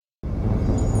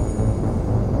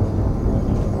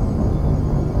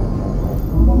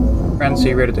friend, so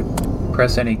you're ready to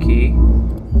press any key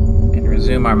and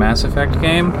resume our Mass Effect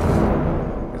game?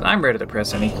 Because I'm ready to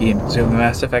press any key and resume the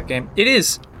Mass Effect game. It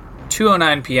is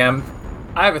 2:09 p.m.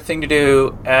 I have a thing to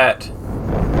do at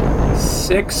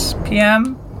 6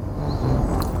 p.m.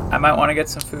 I might want to get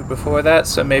some food before that,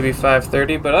 so maybe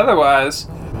 5:30, but otherwise,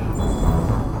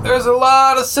 there's a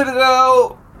lot of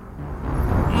Citadel.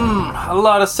 A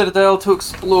lot of Citadel to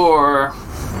explore.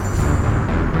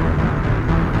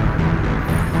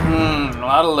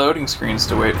 A lot of loading screens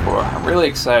to wait for. I'm really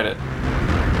excited.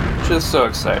 Just so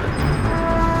excited.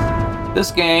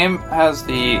 This game has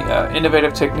the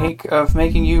innovative technique of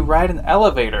making you ride an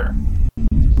elevator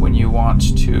when you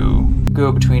want to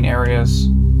go between areas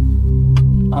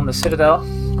on the Citadel.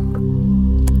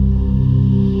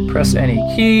 Press any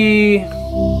key.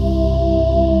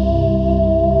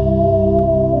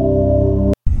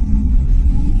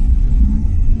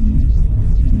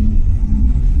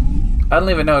 I don't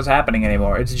even know what's happening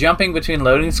anymore. It's jumping between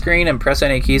loading screen and press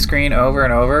any key screen over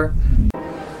and over.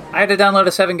 I had to download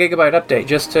a 7 gigabyte update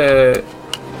just to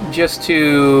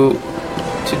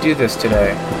do this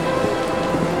today.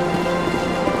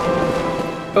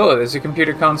 Oh, there's a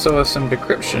computer console with some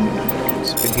decryption.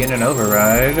 Let's begin an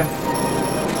override.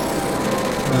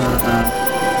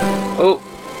 Oh.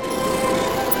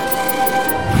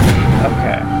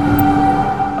 Okay.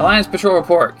 Alliance Patrol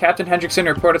Report. Captain Hendrickson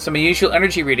reported some unusual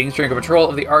energy readings during a patrol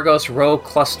of the Argos Rho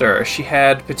cluster. She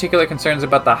had particular concerns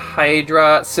about the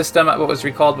Hydra system, what was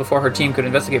recalled before her team could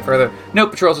investigate further. No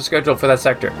patrols are scheduled for that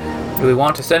sector. Do we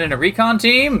want to send in a recon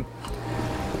team?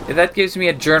 That gives me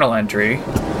a journal entry.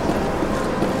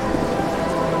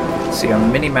 Let's see, on the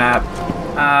mini-map.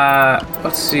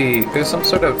 Let's see. There's some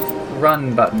sort of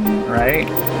run button, right?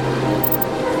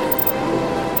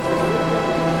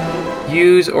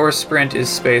 Use or sprint is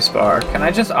spacebar. Can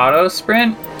I just auto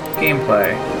sprint?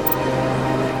 Gameplay.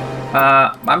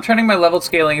 I'm turning my level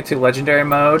scaling into legendary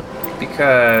mode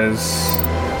because...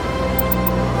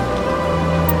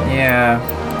 yeah,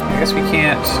 I guess we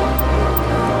can't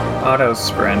auto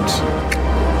sprint.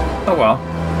 Oh well.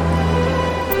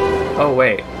 Oh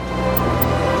wait.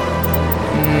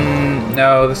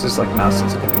 No, this is like mouse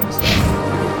sensitivity and stuff.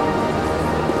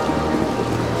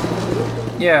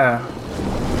 Yeah.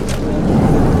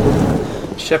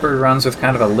 Shepard runs with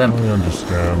kind of a limp. I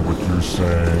understand what you're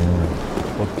saying,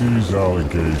 but these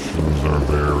allegations are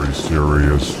very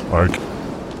serious.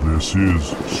 This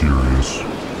is serious.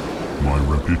 My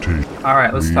reputation.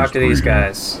 Alright, let's talk to these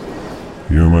guys.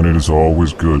 Human, it is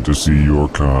always good to see your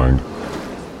kind.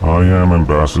 I am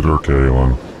Ambassador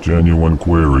Kalen. Genuine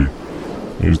query.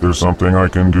 Is there something I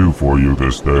can do for you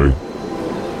this day?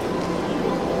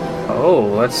 Oh,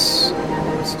 let's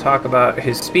talk about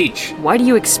his speech. Why do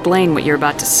you explain what you're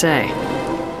about to say?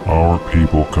 Our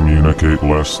people communicate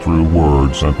less through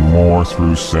words and more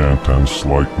through scent and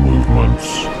slight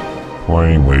movements.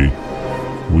 Plainly,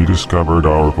 we discovered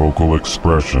our vocal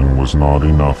expression was not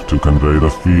enough to convey the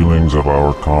feelings of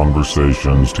our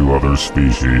conversations to other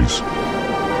species.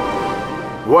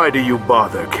 Why do you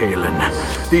bother,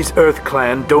 Kalen? These Earth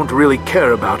Clan don't really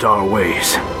care about our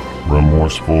ways.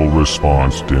 Remorseful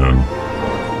response, Din.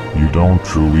 You don't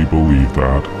truly believe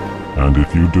that, and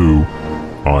if you do,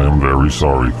 I am very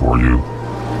sorry for you.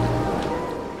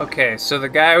 Okay, so the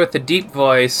guy with the deep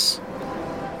voice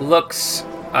looks,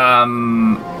 I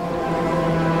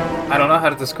don't know how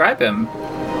to describe him.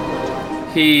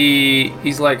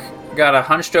 He's like got a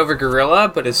hunched over gorilla,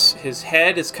 but his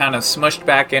head is kind of smushed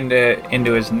back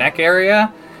into his neck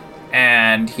area,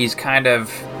 and he's kind of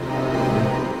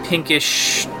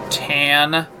pinkish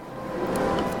tan.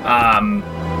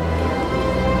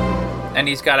 And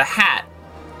he's got a hat.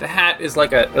 The hat is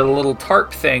like a little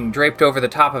tarp thing draped over the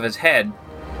top of his head.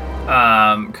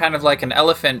 Kind of like an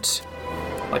elephant,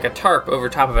 like a tarp over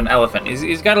top of an elephant.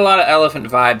 He's got a lot of elephant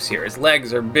vibes here. His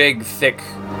legs are big, thick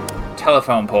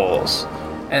telephone poles.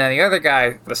 And then the other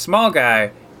guy, the small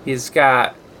guy, he's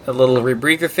got a little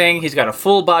rebreather thing. He's got a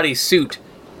full body suit.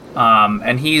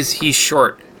 And he's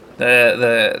short.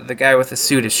 The guy with the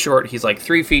suit is short. He's like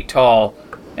 3 feet tall.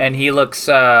 And he looks,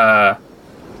 I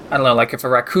don't know, like if a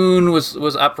raccoon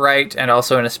was upright and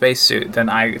also in a spacesuit, then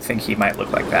I think he might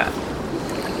look like that.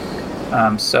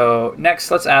 So next,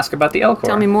 let's ask about the Elcor.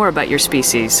 Tell me more about your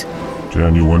species.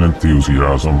 Genuine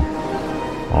enthusiasm.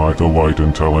 I delight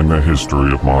in telling the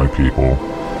history of my people.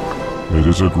 It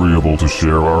is agreeable to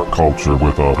share our culture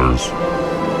with others.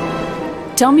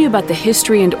 Tell me about the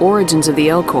history and origins of the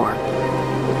Elcor.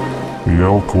 The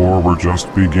Elcor were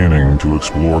just beginning to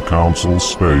explore Council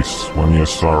space when the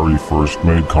Asari first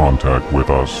made contact with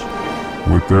us.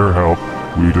 With their help,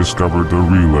 we discovered the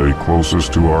relay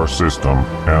closest to our system,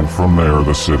 and from there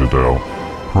the Citadel.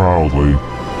 Proudly,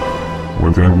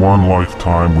 within one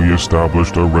lifetime we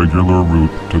established a regular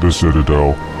route to the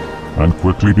Citadel, and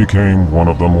quickly became one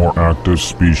of the more active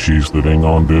species living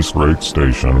on this great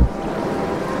station.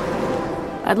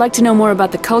 I'd like to know more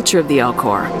about the culture of the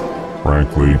Elcor.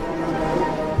 Frankly,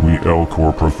 we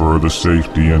Elcor prefer the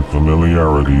safety and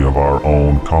familiarity of our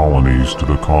own colonies to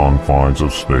the confines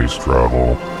of space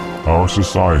travel. Our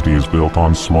society is built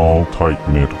on small,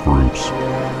 tight-knit groups.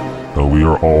 Though we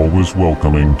are always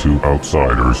welcoming to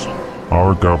outsiders,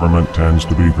 our government tends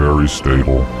to be very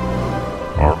stable.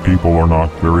 Our people are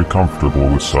not very comfortable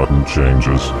with sudden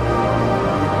changes.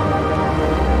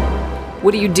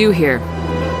 What do you do here?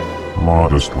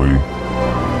 Modestly,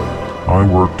 I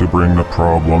work to bring the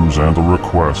problems and the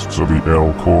requests of the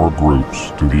Elcor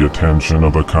groups to the attention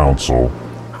of the Council.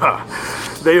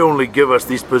 They only give us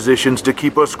these positions to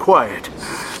keep us quiet.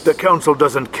 The Council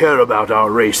doesn't care about our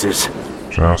races.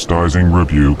 Chastising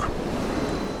rebuke.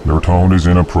 Your tone is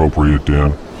inappropriate,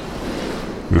 Din.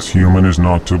 This human is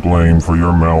not to blame for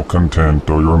your malcontent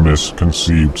or your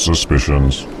misconceived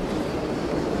suspicions.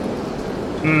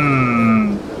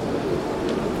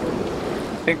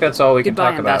 I think that's all we can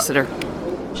Goodbye, talk about. Ambassador.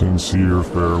 Sincere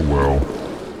farewell.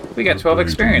 We got 12 Good day to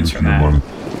experience you, from that. human.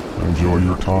 Enjoy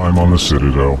your time on the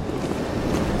Citadel.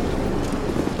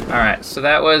 Alright, so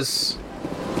that was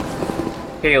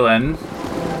Kalen.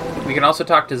 We can also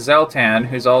talk to Zeltan,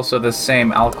 who's also the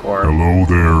same Alcor. Hello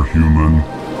there, human.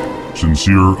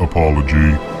 Sincere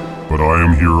apology, but I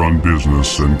am here on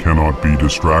business and cannot be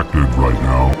distracted right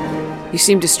now. You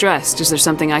seem distressed. Is there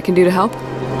something I can do to help?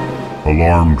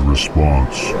 Alarmed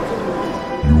response.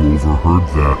 You overheard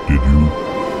that, did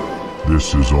you?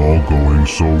 This is all going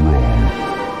so wrong,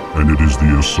 and it is the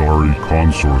Asari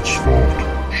consort's fault.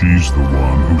 She's the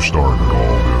one who started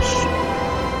all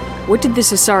this. What did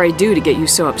this Asari do to get you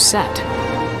so upset?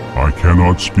 I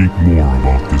cannot speak more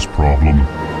about this problem.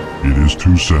 It is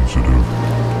too sensitive.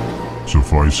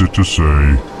 Suffice it to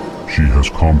say, she has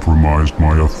compromised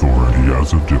my authority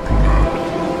as a diplomat.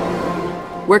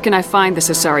 Where can I find this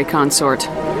Asari consort?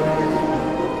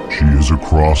 She is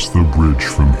across the bridge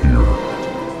from here.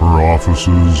 Her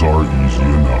offices are easy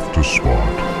enough to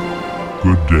spot.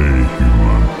 Good day,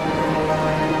 human.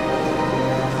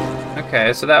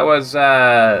 Okay, so that was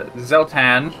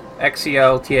Zeltan,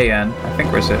 Xeltan. I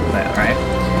think we're saying that, right?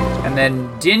 And then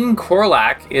Din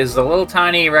Korlak is the little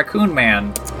tiny raccoon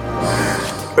man.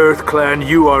 EarthClan,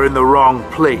 you are in the wrong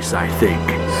place, I think.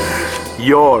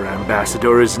 Your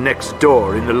ambassador is next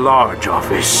door in the large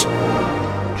office.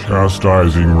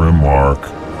 Chastising remark.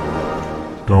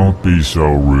 Don't be so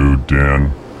rude,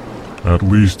 Din. At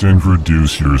least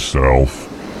introduce yourself.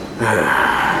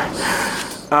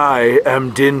 I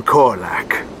am Din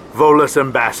Korlak, Volus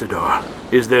ambassador.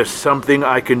 Is there something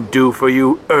I can do for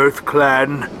you,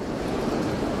 EarthClan?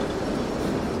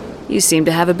 You seem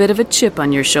to have a bit of a chip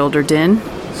on your shoulder, Din.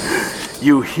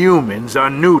 You humans are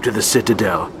new to the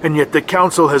Citadel, and yet the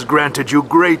Council has granted you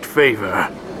great favor.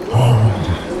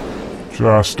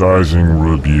 Chastising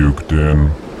rebuke,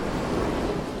 Din.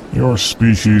 Your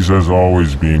species has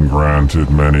always been granted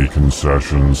many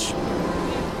concessions.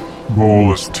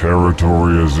 Volus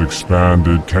territory has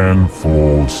expanded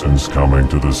tenfold since coming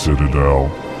to the Citadel.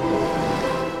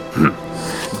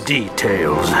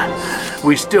 Details.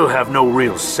 We still have no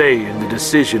real say in the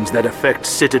decisions that affect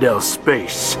Citadel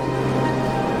space.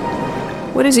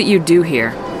 What is it you do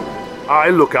here? I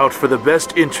look out for the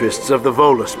best interests of the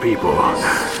Volus people.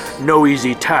 No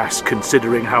easy task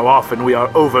considering how often we are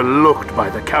overlooked by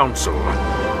the Council.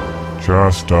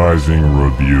 Chastising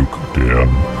rebuke, Din.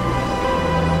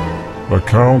 The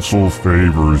Council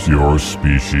favors your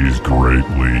species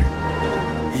greatly.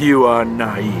 You are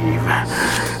naive.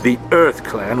 The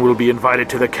EarthClan will be invited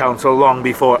to the Council long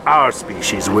before our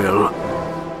species will.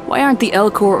 Why aren't the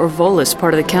Elcor or Volus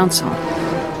part of the Council?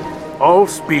 All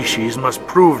species must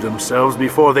prove themselves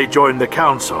before they join the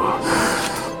Council.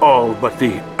 All but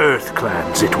the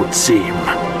EarthClans, it would seem.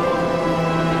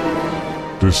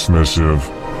 Dismissive.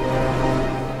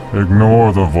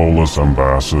 Ignore the Volus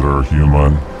ambassador,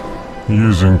 human. He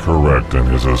is incorrect in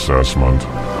his assessment.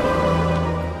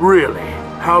 Really?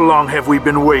 How long have we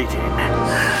been waiting?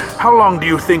 How long do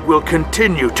you think we'll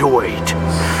continue to wait?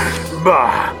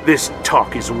 Bah, this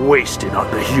talk is wasted on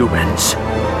the humans.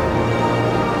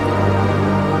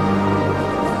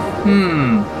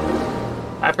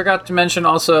 I forgot to mention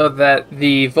also that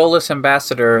the Volus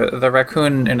ambassador, the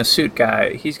raccoon in a suit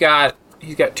guy, he's got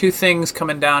two things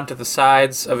coming down to the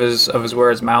sides of his where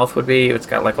his mouth would be. It's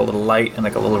got like a little light and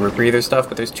like a little rebreather stuff,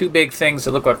 but there's two big things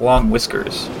that look like long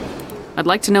whiskers. I'd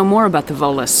like to know more about the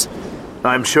Volus.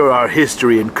 I'm sure our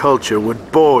history and culture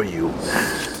would bore you,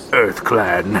 Earth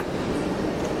Clan.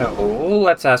 Oh,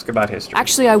 let's ask about history.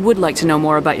 Actually, I would like to know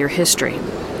more about your history.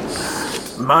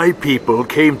 My people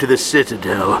came to the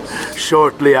Citadel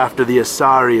shortly after the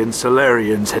Asari and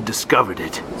Solarians had discovered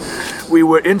it. We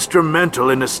were instrumental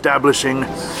in establishing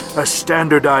a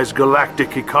standardized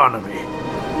galactic economy.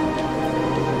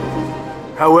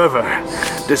 However,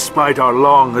 despite our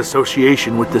long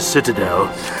association with the Citadel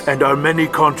and our many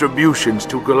contributions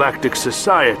to galactic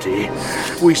society,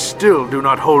 we still do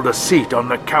not hold a seat on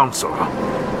the Council.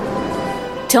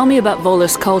 Tell me about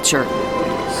Volus culture.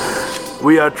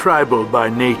 We are tribal by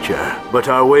nature, but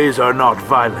our ways are not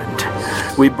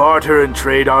violent. We barter and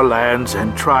trade our lands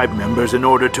and tribe members in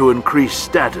order to increase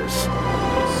status.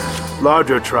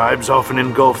 Larger tribes often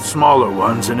engulf smaller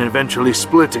ones and eventually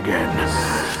split again.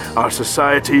 Our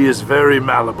society is very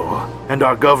malleable, and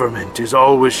our government is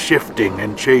always shifting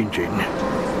and changing.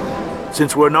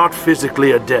 Since we're not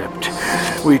physically adept,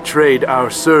 we trade our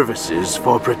services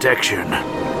for protection.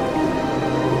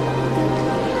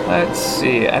 Let's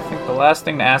see. I think the last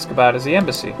thing to ask about is the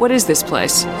embassy. What is this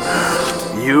place?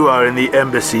 You are in the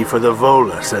embassy for the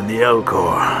Volus and the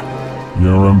Elcor.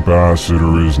 Your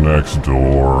ambassador is next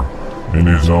door, in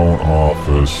his own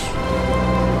office.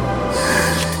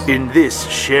 In this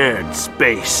shared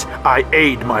space, I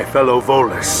aid my fellow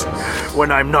Volus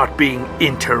when I'm not being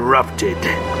interrupted.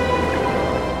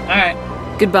 Alright.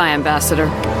 Goodbye, Ambassador.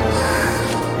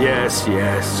 Yes,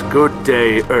 yes. Good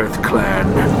day, Earth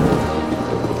Clan.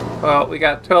 Well, we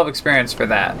got 12 experience for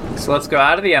that. So let's go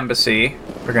out of the embassy.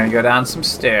 We're gonna go down some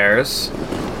stairs.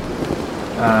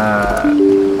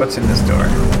 What's in this door?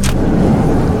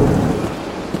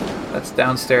 That's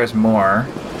downstairs more.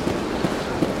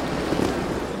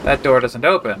 That door doesn't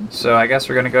open, so I guess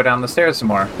we're gonna go down the stairs some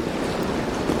more.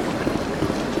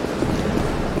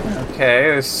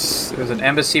 Okay, there's an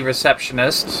embassy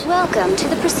receptionist. Welcome to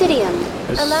the Presidium.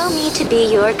 Allow me to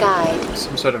be your guide.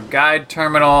 Some sort of guide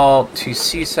terminal to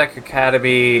CSEC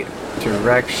Academy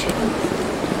direction.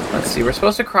 Let's see, we're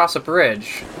supposed to cross a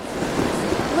bridge.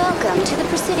 Welcome to the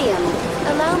Presidium.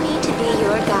 Allow me to be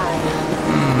your guide.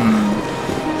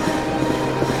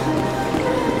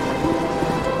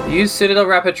 Use Citadel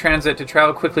Rapid Transit to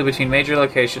travel quickly between major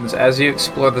locations. As you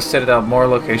explore the Citadel, more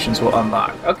locations will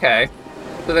unlock. Okay.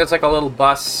 So there's like a little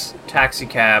bus, taxi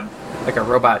cab, like a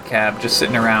robot cab, just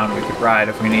sitting around we could ride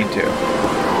if we need to.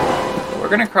 We're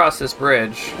gonna cross this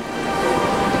bridge.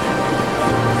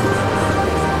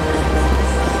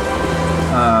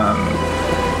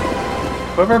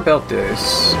 Whoever built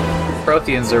this,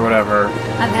 Protheans or whatever.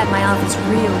 I've had my office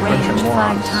rearranged Bunch of 5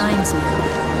 morons. times now.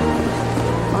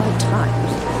 5 times?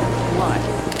 Why?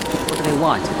 What do they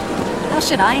want? How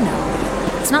should I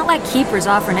know? It's not like Keepers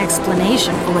offer an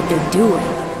explanation for what they're doing.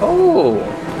 Oh,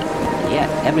 Yeah,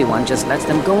 everyone just lets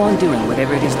them go on doing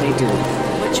whatever it is they do.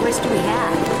 What choice do we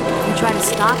have? If we try to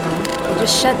stop them, they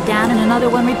just shut down and another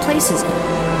one replaces it.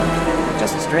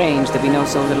 Just strange that we know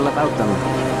so little about them.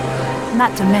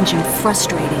 Not to mention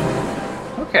frustrating.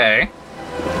 okay.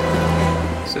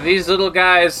 So these little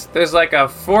guys, there's like a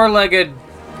 4-legged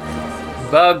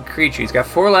bug creature. He's got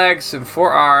 4 legs and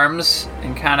 4 arms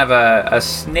and kind of a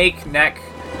snake neck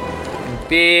and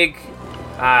big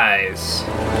eyes.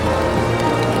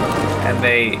 And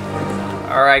they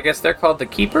are, I guess they're called the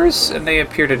Keepers, and they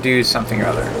appear to do something or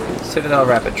other. Citadel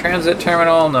Rapid Transit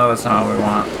Terminal. No, that's not what we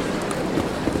want.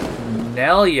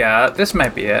 Nelia, this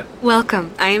might be it.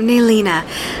 Welcome, I am Nelina.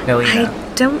 Nelina.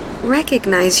 I don't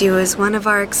recognize you as one of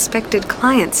our expected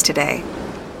clients today.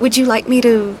 Would you like me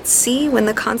to see when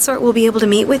the consort will be able to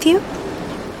meet with you?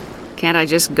 Can't I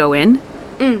just go in?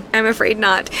 I'm afraid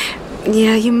not.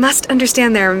 Yeah, you must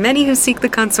understand there are many who seek the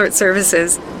consort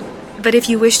services. But if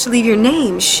you wish to leave your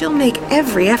name, she'll make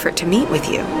every effort to meet with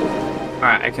you.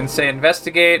 Alright, I can say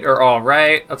investigate or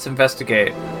alright. Let's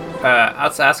investigate.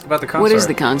 Let's ask about the consort. What is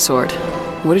the consort?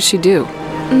 What does she do?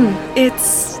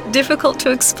 It's difficult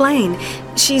to explain.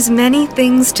 She's many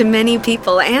things to many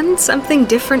people, and something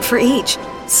different for each.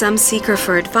 Some seek her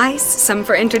for advice, some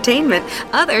for entertainment,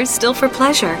 others still for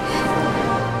pleasure.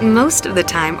 Most of the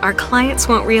time, our clients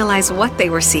won't realize what they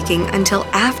were seeking until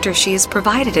after she has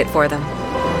provided it for them.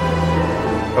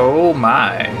 Oh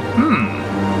my.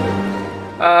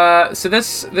 So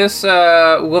this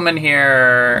woman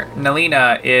here,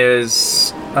 Nelina,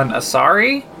 is an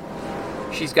Asari.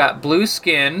 She's got blue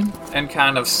skin and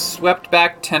kind of swept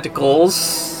back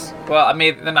tentacles. Well, I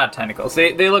mean, they're not tentacles.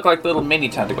 They look like little mini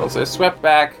tentacles. They're swept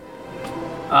back.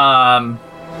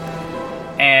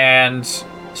 And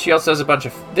she also has a bunch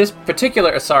of... This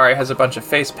particular Asari has a bunch of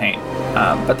face paint.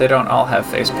 But they don't all have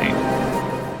face paint.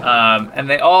 And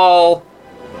they all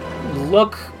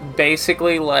look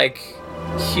basically like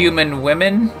human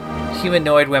women.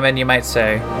 Humanoid women, you might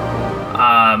say.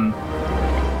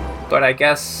 But I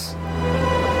guess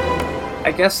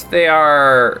they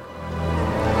are,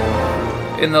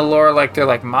 in the lore, like, they're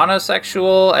like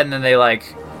monosexual, and then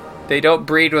they don't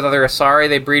breed with other Asari,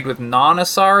 they breed with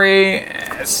non-Asari.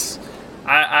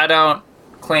 I don't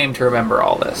claim to remember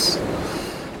all this.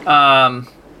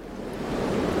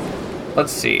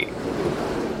 Let's see.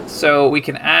 So we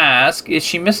can ask, is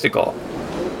she mystical?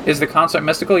 Is the consort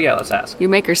mystical? Yeah, let's ask. You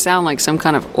make her sound like some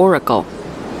kind of oracle.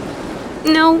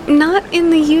 No, not in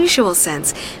the usual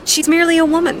sense. She's merely a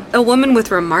woman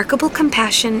with remarkable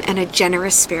compassion and a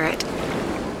generous spirit.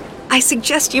 I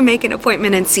suggest you make an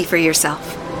appointment and see for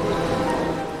yourself.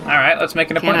 All right, let's make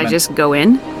an appointment. Can I just go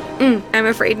in? I'm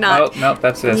afraid not. Oh, no,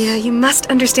 that's this. Yeah, you must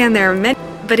understand there are many,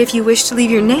 but if you wish to leave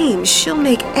your name, she'll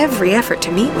make every effort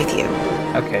to meet with you.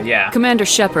 Okay, yeah. Commander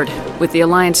Shepard, with the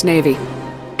Alliance Navy.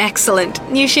 Excellent.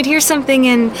 You should hear something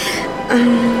in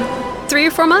 3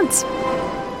 or 4 months.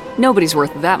 Nobody's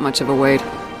worth that much of a wait.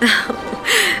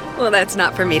 Well, that's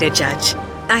not for me to judge.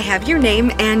 I have your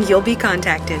name and you'll be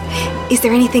contacted. Is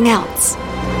there anything else?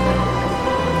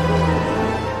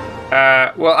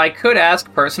 Well, I could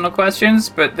ask personal questions,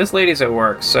 but this lady's at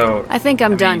work, so... I think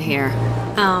I'm done here.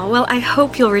 Oh, well, I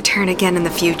hope you'll return again in the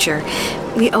future.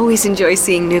 We always enjoy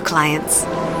seeing new clients.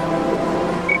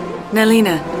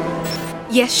 Nalina,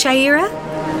 Yes, Shaira?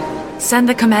 send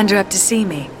the commander up to see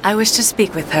me. I wish to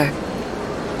speak with her.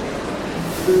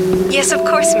 Yes, of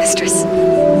course, mistress.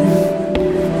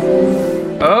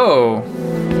 Oh.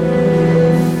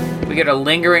 We get a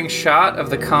lingering shot of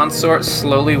the consort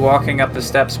slowly walking up the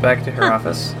steps back to her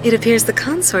office. It appears the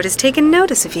consort has taken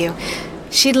notice of you.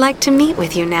 She'd like to meet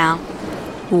with you now.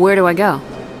 Where do I go?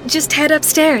 Just head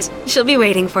upstairs. She'll be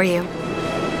waiting for you.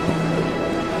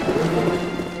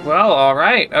 Well,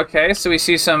 alright. Okay, so we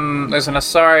see there's an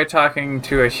Asari talking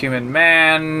to a human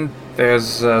man.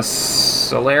 There's a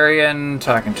Solarian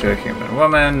talking to a human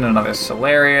woman. Another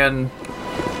Solarian.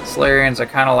 Solarians are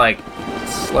kind of like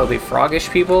slowly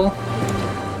froggish people.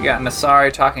 You got an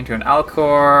Asari talking to an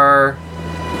Alcor.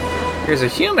 Here's a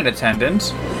human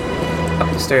attendant. Up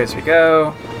the stairs we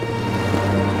go.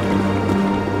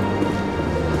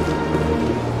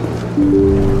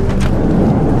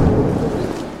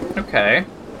 Okay.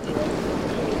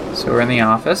 So we're in the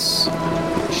office.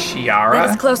 Shiara. That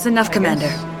is close enough,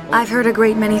 Commander. I've heard a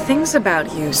great many things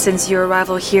about you since your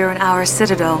arrival here in our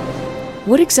citadel.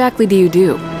 What exactly do you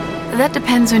do? That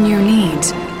depends on your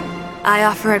needs. I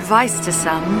offer advice to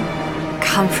some,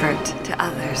 comfort to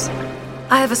others.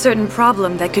 I have a certain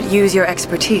problem that could use your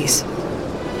expertise.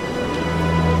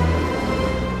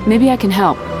 Maybe I can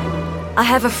help. I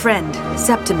have a friend,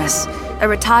 Septimus, a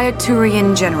retired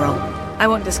Turian general. I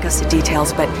won't discuss the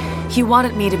details, but he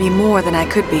wanted me to be more than I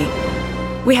could be.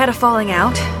 We had a falling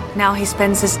out. Now he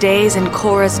spends his days in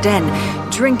Korra's den,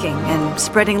 drinking and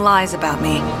spreading lies about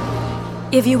me.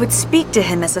 If you would speak to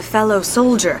him as a fellow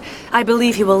soldier, I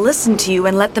believe he will listen to you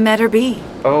and let the matter be.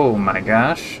 Oh my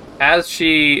gosh. As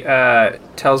she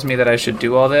tells me that I should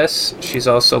do all this, she's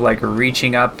also like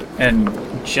reaching up and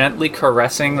gently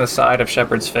caressing the side of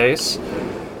Shepard's face.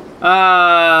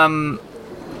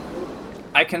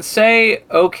 I can say,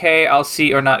 okay, I'll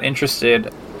see, or not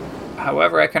interested.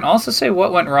 However, I can also say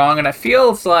what went wrong, and it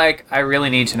feels like I really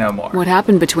need to know more. What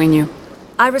happened between you?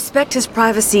 I respect his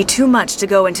privacy too much to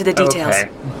go into the details.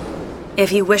 Okay. If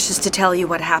he wishes to tell you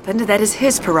what happened, that is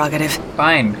his prerogative.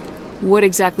 Fine. What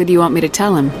exactly do you want me to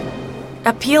tell him?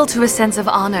 Appeal to his sense of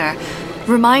honor.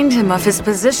 Remind him of his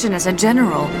position as a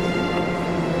general.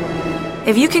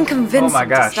 If you can convince him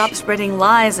to stop spreading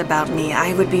lies about me,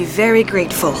 I would be very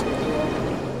grateful.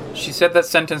 She said that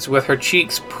sentence with her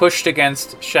cheeks pushed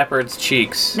against Shepard's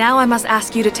cheeks. Now I must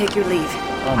ask you to take your leave.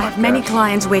 Oh my I have many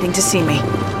clients waiting to see me.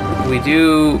 We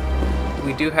do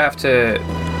have to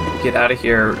get out of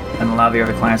here and allow the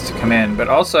other clients to come in, but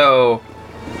also,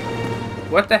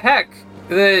 what the heck?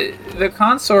 The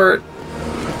consort.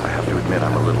 I have to admit,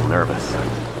 I'm a little nervous.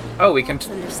 Oh, we can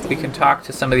talk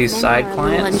to some of these side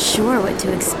clients. Unsure what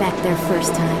to expect their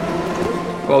first time.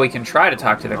 Well, we can try to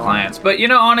talk to the clients, but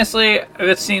honestly,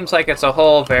 it seems like it's a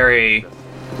whole very.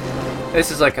 This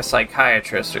is like a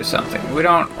psychiatrist or something. We're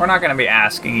not going to be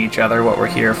asking each other what we're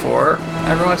here for.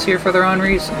 Everyone's here for their own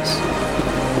reasons.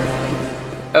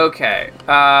 Okay.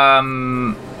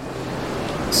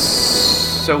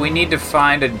 So we need to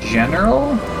find a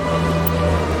general?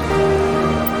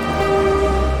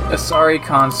 Asari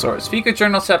consort. Speak with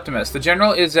General Septimus. The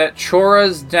general is at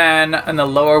Chora's den in the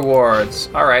lower wards.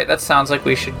 Alright, that sounds like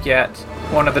we should get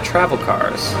one of the travel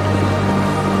cars.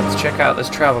 Let's check out this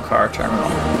travel car terminal.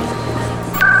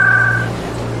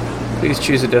 Please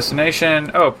choose a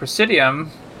destination. Oh, Presidium.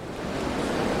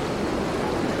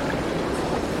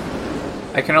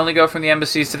 I can only go from the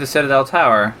embassies to the Citadel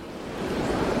Tower.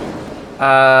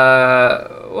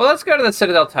 Well, let's go to the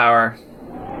Citadel Tower.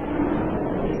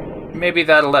 Maybe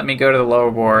that'll let me go to the lower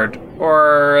ward.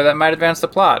 Or that might advance the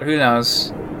plot. Who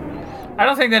knows? I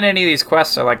don't think that any of these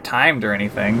quests are, like, timed or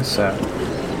anything, so...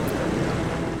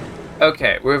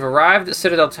 Okay, we've arrived at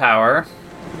Citadel Tower.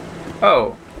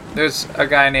 Oh, there's a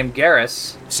guy named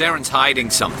Garrus. Saren's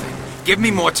hiding something. Give me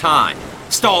more time.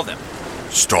 Stall them.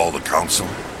 Stall the council?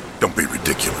 Don't be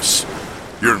ridiculous.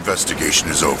 Your investigation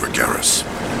is over, Garrus.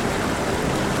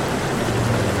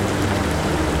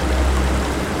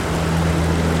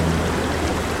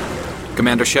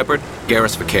 Commander Shepard,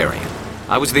 Garrus Vakarian.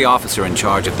 I was the officer in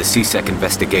charge of the C-Sec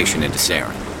investigation into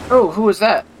Saren. Oh, who was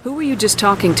that? Who were you just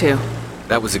talking to?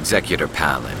 That was Executor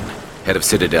Palin, head of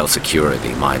Citadel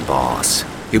Security, my boss.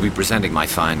 He'll be presenting my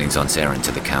findings on Saren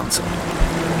to the council.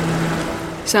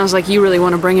 Sounds like you really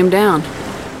want to bring him down.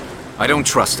 I don't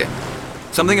trust him.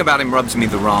 Something about him rubs me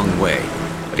the wrong way.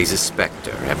 But he's a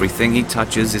Spectre. Everything he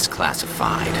touches is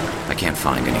classified. I can't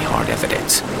find any hard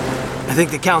evidence. I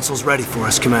think the council's ready for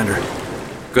us, Commander.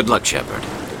 Good luck, Shepard.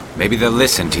 Maybe they'll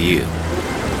listen to you.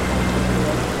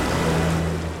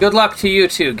 Good luck to you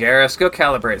too, Garrus. Go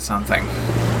calibrate something.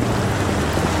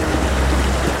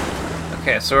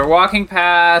 Okay, so we're walking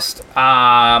past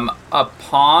a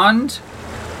pond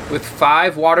with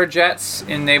 5 water jets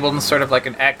enabled in sort of like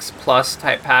an X plus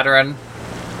type pattern,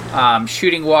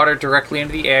 shooting water directly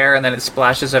into the air, and then it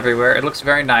splashes everywhere. It looks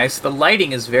very nice. The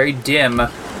lighting is very dim,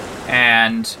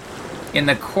 and in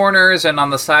the corners and on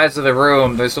the sides of the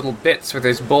room, there's little bits where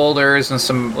there's boulders and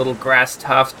some little grass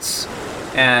tufts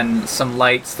and some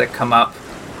lights that come up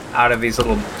out of these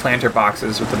little planter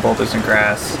boxes with the boulders and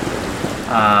grass.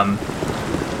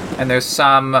 And there's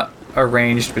some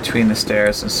arranged between the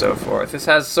stairs and so forth. This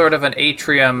has sort of an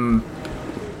atrium,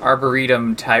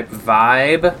 arboretum type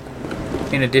vibe,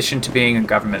 in addition to being a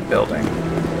government building.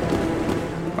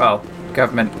 Well,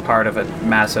 government part of a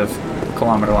massive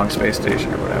kilometer-long space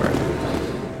station or whatever.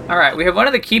 Alright, we have one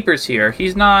of the keepers here.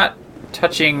 He's not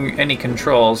touching any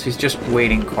controls, he's just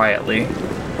waiting quietly.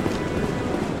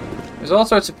 There's all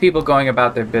sorts of people going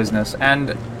about their business,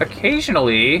 and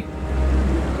occasionally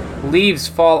leaves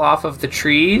fall off of the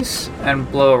trees and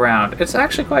blow around. It's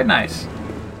actually quite nice.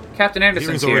 Captain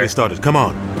Anderson's here. Hearing's already started. Come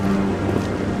on.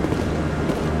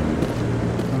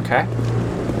 Okay.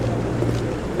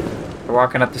 We're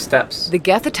walking up the steps. The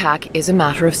Geth attack is a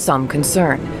matter of some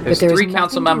concern, There's but there 3 is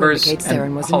council nothing to members indicate and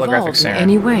Saren was holographic involved in Saren.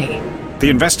 any way. The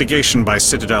investigation by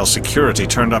Citadel Security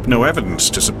turned up no evidence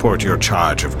to support your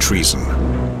charge of treason.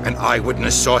 An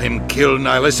eyewitness saw him kill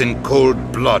Nihilus in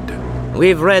cold blood.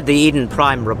 We've read the Eden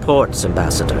Prime reports,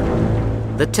 Ambassador.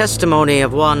 The testimony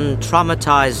of one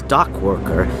traumatized dock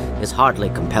worker is hardly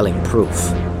compelling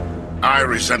proof. I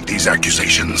resent these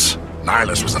accusations.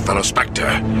 Nihilus was a fellow Spectre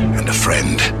and a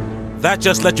friend. That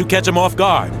just let you catch him off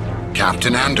guard.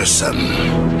 Captain Anderson,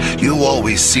 you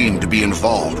always seem to be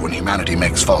involved when humanity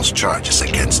makes false charges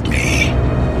against me.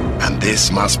 And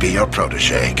this must be your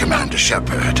protege, Commander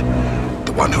Shepard,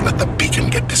 the one who let the beacon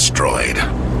get destroyed.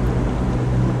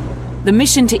 The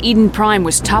mission to Eden Prime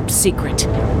was top secret.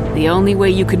 The only way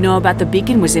you could know about the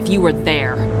beacon was if you were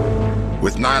there.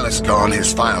 With Nihilus gone,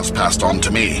 his files passed on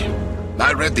to me.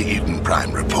 I read the Eden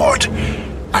Prime report.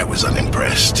 I was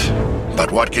unimpressed.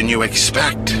 But what can you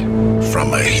expect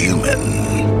from a human?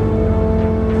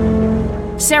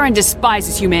 Saren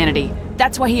despises humanity.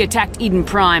 That's why he attacked Eden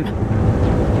Prime.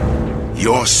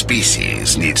 Your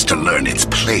species needs to learn its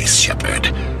place,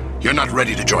 Shepard. You're not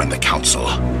ready to join the Council.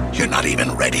 You're not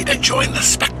even ready to join the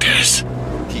Spectres.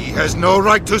 He has no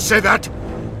right to say that.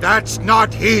 That's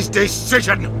not his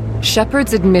decision.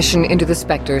 Shepard's admission into the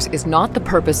Spectres is not the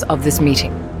purpose of this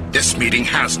meeting. This meeting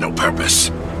has no purpose.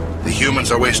 The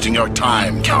humans are wasting your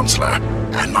time, Counselor,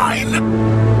 and mine.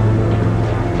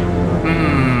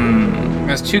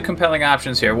 There's 2 compelling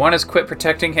options here. One is quit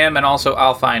protecting him, and also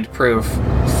I'll find proof.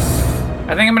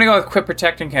 I think I'm gonna go with quit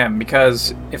protecting him,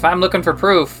 because if I'm looking for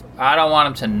proof, I don't want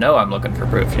him to know I'm looking for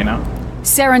proof, you know?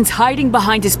 Saren's hiding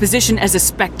behind his position as a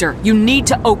Spectre. You need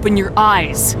to open your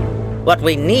eyes. What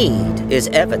we need is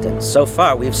evidence. So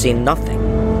far, we've seen nothing.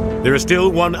 There is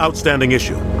still one outstanding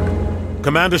issue.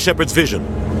 Commander Shepard's vision.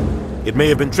 It may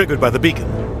have been triggered by the beacon.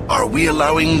 Are we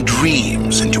allowing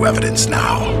dreams into evidence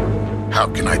now? How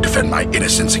can I defend my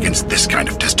innocence against this kind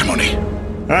of testimony?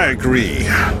 I agree.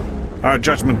 Our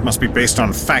judgment must be based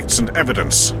on facts and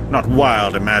evidence, not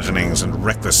wild imaginings and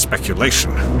reckless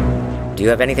speculation. Do you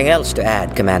have anything else to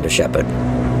add, Commander Shepard?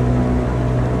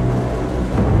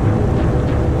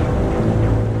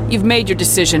 You've made your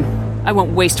decision. I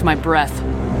won't waste my breath.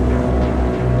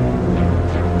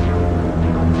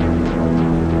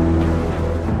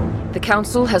 The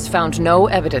Council has found no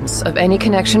evidence of any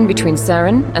connection between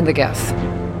Saren and the Geth.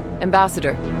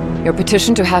 Ambassador, your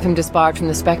petition to have him disbarred from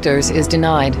the Spectres is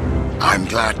denied. I'm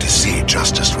glad to see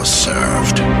justice was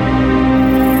served.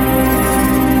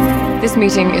 This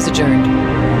meeting is adjourned.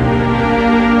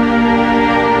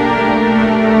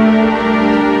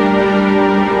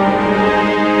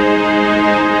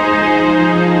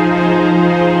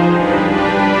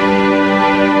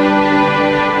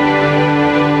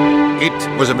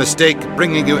 It was a mistake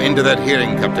bringing you into that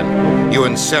hearing, Captain. You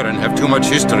and Saren have too much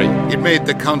history. It made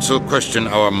the Council question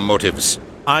our motives.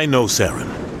 I know Saren.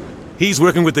 He's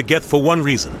working with the Geth for one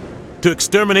reason. To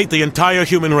exterminate the entire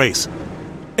human race.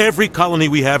 Every colony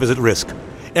we have is at risk.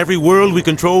 Every world we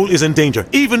control is in danger.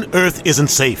 Even Earth isn't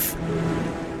safe.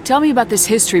 Tell me about this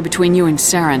history between you and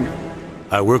Saren.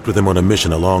 I worked with him on a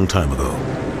mission a long time ago.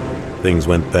 Things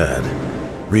went bad.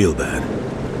 Real bad.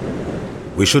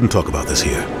 We shouldn't talk about this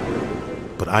here.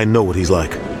 But I know what he's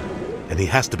like. And he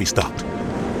has to be stopped.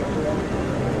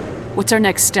 What's our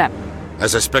next step?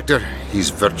 As a Spectre, he's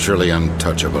virtually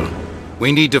untouchable.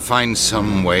 We need to find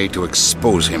some way to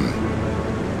expose him.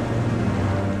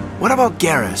 What about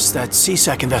Garrus, that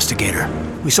C-Sec investigator?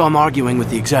 We saw him arguing with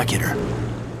the Executor.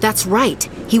 That's right.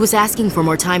 He was asking for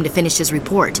more time to finish his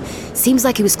report. Seems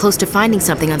like he was close to finding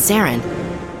something on Saren.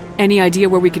 Any idea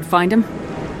where we could find him?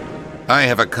 I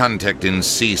have a contact in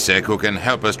C-Sec who can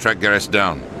help us track Garrus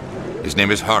down. His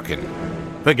name is Harkin.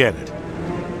 Forget it.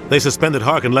 They suspended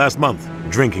Harkin last month,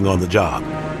 drinking on the job.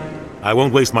 I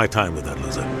won't waste my time with that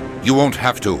loser. You won't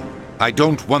have to. I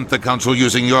don't want the Council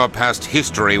using your past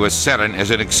history with Saren as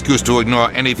an excuse to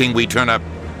ignore anything we turn up.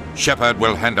 Shepard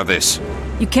will handle this.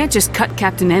 You can't just cut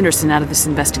Captain Anderson out of this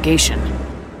investigation.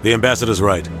 The Ambassador's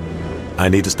right. I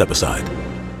need to step aside.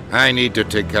 I need to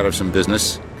take care of some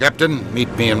business. Captain, meet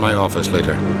me in my office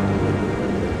later.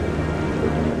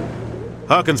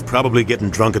 Harkin's probably getting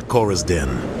drunk at Cora's Den.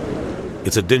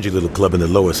 It's a dingy little club in the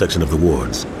lower section of the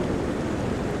wards.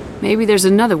 Maybe there's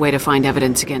another way to find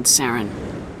evidence against Saren.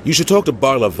 You should talk to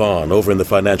Barla Vaughn over in the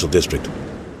financial district.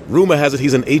 Rumor has it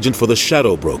he's an agent for the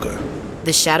Shadow Broker.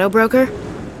 The Shadow Broker?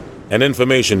 An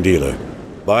information dealer.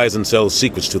 Buys and sells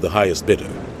secrets to the highest bidder.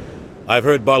 I've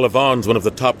heard Barla Vaughn's one of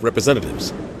the top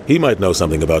representatives. He might know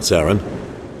something about Saren,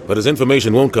 but his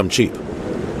information won't come cheap.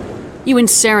 You and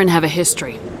Saren have a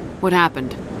history. What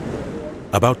happened?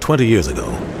 About 20 years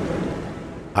ago,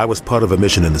 I was part of a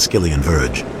mission in the Skillian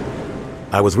Verge.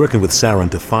 I was working with Saren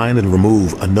to find and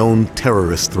remove a known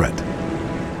terrorist threat.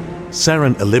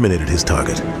 Saren eliminated his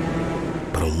target,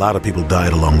 but a lot of people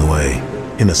died along the way,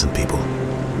 innocent people.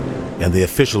 And the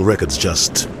official records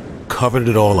just covered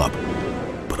it all up.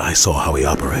 But I saw how he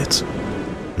operates.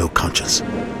 No conscience,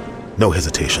 no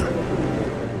hesitation.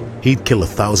 He'd kill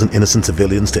 1,000 innocent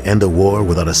civilians to end a war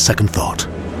without a second thought.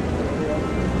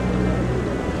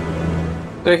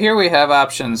 So here we have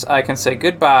options. I can say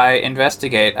goodbye,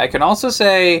 investigate. I can also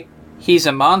say he's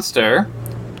a monster,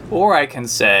 or I can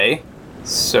say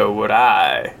so would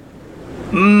I.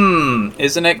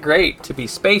 Isn't it great to be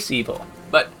space evil?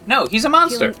 But no, he's a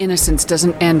monster. Killing innocents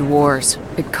doesn't end wars.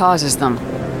 It causes them.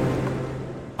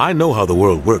 I know how the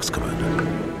world works, Commander.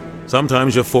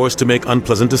 Sometimes you're forced to make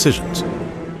unpleasant decisions,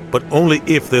 but only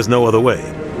if there's no other way.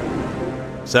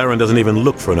 Saren doesn't even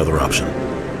look for another option.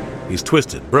 He's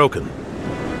twisted, broken.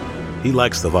 He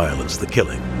likes the violence, the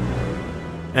killing.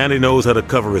 And he knows how to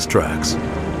cover his tracks.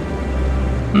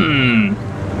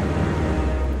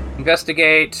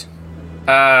 Investigate.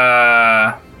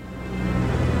 None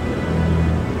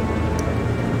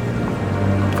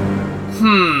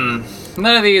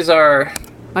of these are...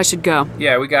 I should go.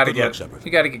 Yeah, we gotta Good luck, Shepard. We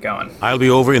gotta get going. I'll be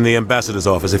over in the Ambassador's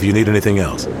office if you need anything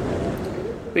else.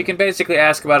 We can basically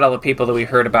ask about all the people that we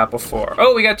heard about before.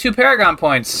 Oh, we got 2 Paragon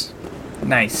points.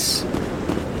 Nice.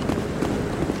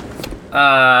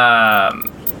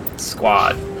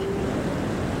 Squad.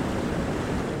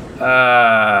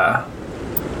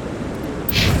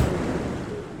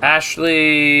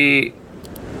 Ashley...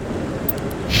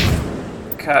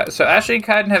 So Ashley and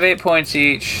Kaiden have 8 points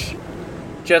each.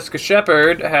 Jessica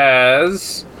Shepard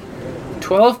has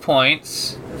 12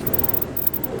 points.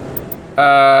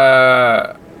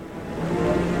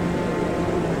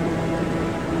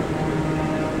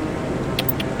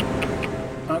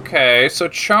 Okay, so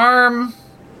charm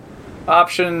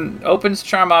option opens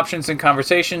charm options in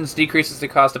conversations, decreases the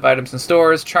cost of items in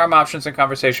stores. Charm options in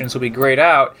conversations will be grayed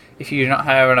out if you do not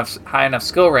have high enough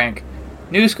skill rank.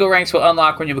 New skill ranks will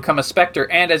unlock when you become a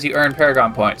Spectre and as you earn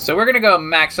Paragon points. So we're gonna go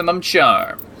maximum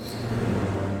charm.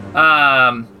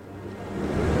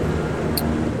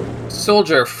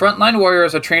 Soldier. Frontline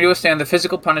warriors are trained to withstand the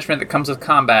physical punishment that comes with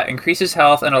combat. Increases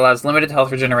health and allows limited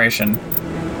health regeneration.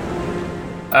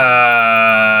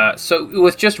 So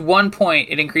with just 1 point,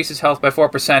 it increases health by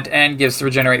 4% and gives to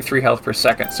regenerate 3 health per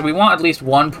second. So we want at least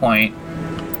 1 point.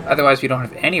 Otherwise, we don't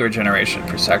have any regeneration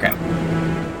per second.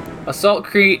 Assault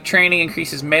training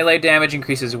increases melee damage,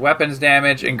 increases weapons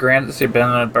damage, and grants the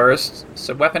ability to burst.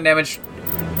 So weapon damage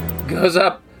goes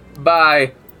up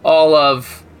by all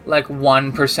of like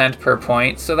 1% per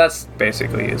point. So that's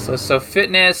basically useless. So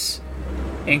fitness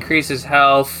increases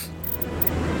health.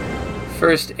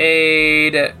 First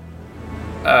aid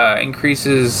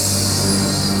increases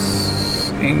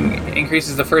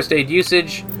the first aid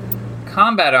usage.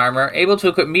 Combat armor, able to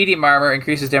equip medium armor,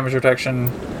 increases damage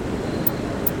reduction.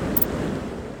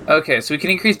 Okay, so we can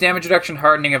increase damage reduction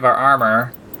hardening of our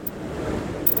armor.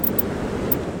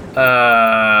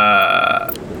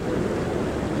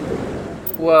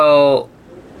 Well,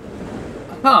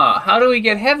 how do we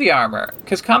get heavy armor?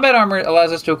 Because combat armor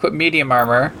allows us to equip medium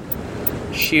armor.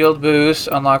 Shield boost,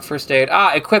 unlock first aid.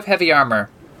 Equip heavy armor.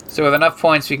 So with enough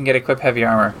points, we can get equip heavy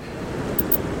armor.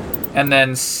 And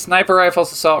then sniper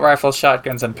rifles, assault rifles,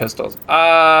 shotguns, and pistols.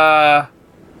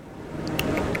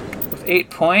 With 8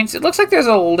 points, it looks like there's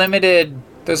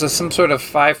some sort of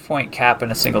 5-point cap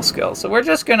in a single skill. So we're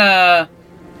just gonna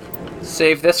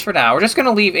save this for now. We're just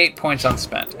gonna leave 8 points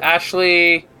unspent.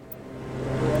 Ashley,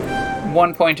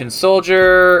 1 point in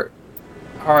soldier,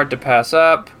 hard to pass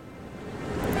up.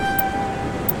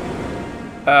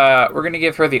 We're going to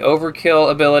give her the overkill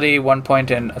ability, 1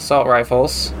 point in assault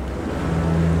rifles.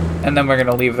 And then we're going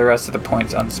to leave the rest of the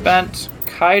points unspent.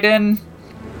 Kaiden,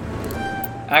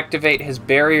 activate his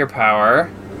barrier power.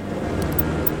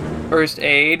 First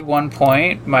aid, 1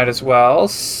 point, might as well.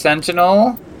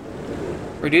 Sentinel,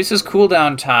 reduces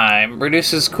cooldown time.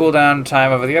 Reduces cooldown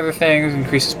time of the other things,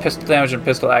 increases pistol damage and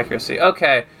pistol accuracy.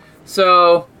 Okay,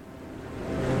 so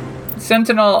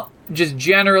Sentinel just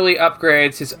generally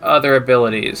upgrades his other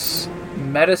abilities.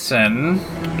 Medicine.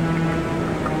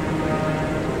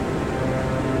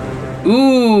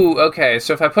 Ooh, okay,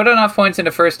 so if I put enough points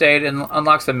into first aid, it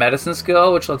unlocks the medicine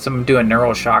skill, which lets him do a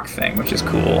neural shock thing, which is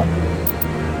cool.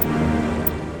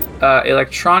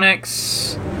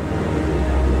 Electronics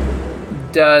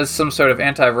does some sort of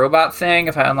anti-robot thing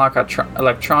if I unlock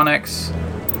electronics.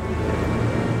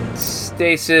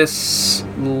 Stasis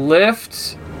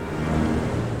lift.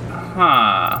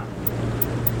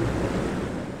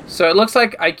 So it looks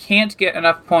like I can't get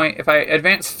enough point. If I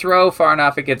advance throw far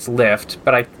enough, it gets lift,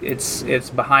 but it's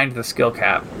behind the skill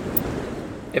cap.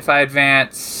 If I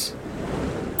advance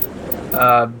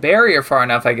barrier far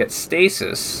enough, I get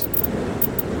stasis,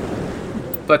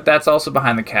 but that's also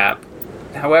behind the cap.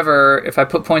 However, if I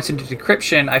put points into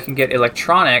decryption, I can get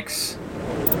electronics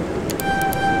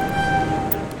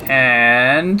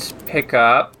and pick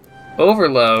up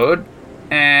overload,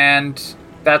 and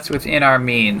that's within our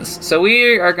means. So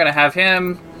we are going to have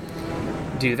him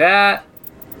do that,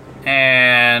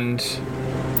 and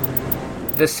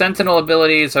the Sentinel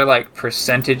abilities are like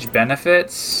percentage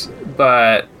benefits,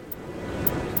 but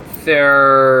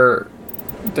they're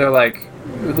like,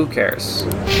 who cares?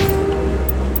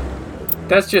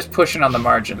 That's just pushing on the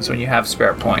margins when you have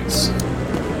spare points.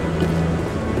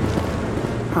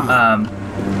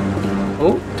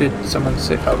 Oh, did someone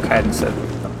say? Oh, Kaiden said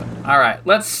something. Alright,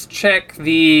 let's check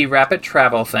the rapid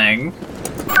travel thing.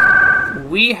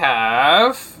 We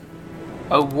have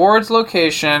a ward's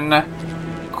location,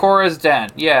 Cora's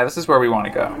Den. Yeah, this is where we want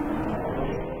to go.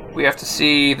 We have to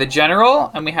see the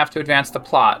general, and we have to advance the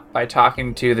plot by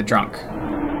talking to the drunk.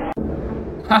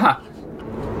 Haha.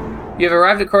 You have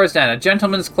arrived at Cora's Den, a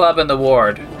gentleman's club in the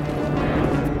ward.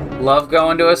 Love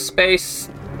going to a space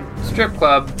strip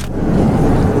club.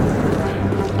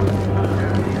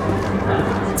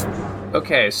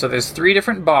 Okay, so there's 3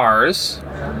 different bars.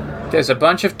 There's a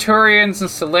bunch of Turians and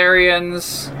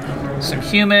Solarians, some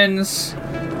humans.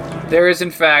 There is, in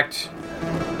fact,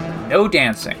 no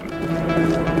dancing.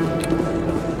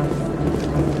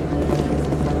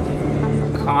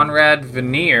 Conrad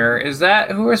Veneer. Is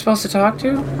that who we're supposed to talk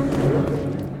to?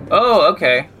 Oh,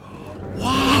 okay.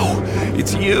 Wow,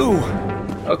 it's you.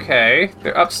 Okay,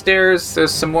 they're upstairs.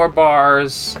 There's some more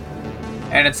bars.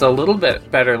 And it's a little bit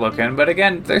better looking, but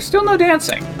again, there's still no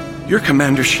dancing. You're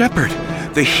Commander Shepard,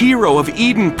 the hero of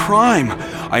Eden Prime.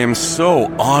 I am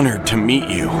so honored to meet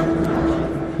you.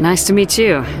 Nice to meet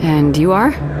you. And you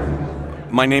are?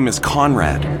 My name is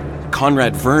Conrad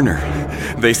Werner.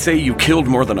 They say you killed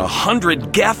more than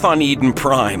 100 Geth on Eden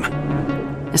Prime.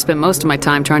 I spent most of my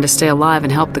time trying to stay alive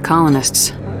and help the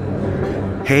colonists.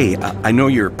 Hey, I know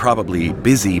you're probably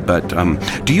busy, but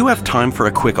do you have time for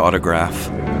a quick autograph?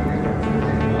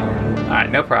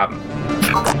 Alright, no problem.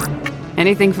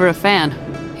 Anything for a fan.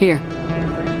 Here.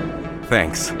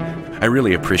 Thanks. I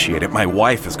really appreciate it. My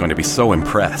wife is going to be so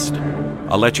impressed.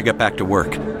 I'll let you get back to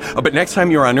work. But next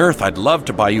time you're on Earth, I'd love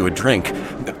to buy you a drink.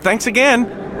 Thanks again!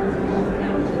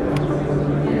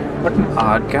 What an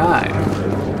odd guy.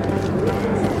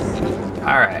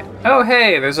 Alright. Oh,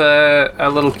 hey, there's a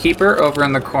little keeper over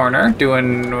in the corner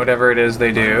doing whatever it is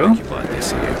they do.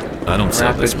 I don't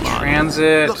sell this Rapid mod.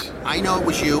 transit. Look, I know it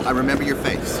was you. I remember your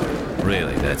face.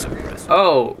 Really, that's impressive.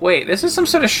 Oh, wait, this is some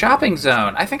sort of shopping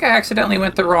zone. I think I accidentally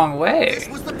went the wrong way. This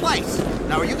was the place.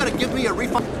 Now, are you going to give me a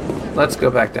refund? Let's go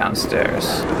back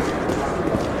downstairs.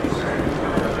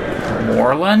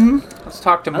 Morlan? Let's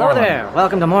talk to Hello Morlan. there.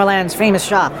 Welcome to Morland's famous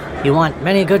shop. You want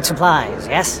many good supplies,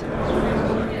 yes?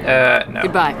 No.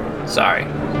 Goodbye. Sorry.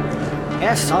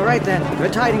 Yes, all right then.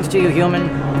 Good tidings to you, human.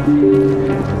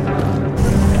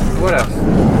 What a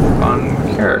fun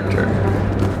character.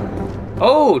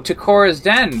 Oh, to Cora's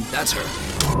Den. That's her.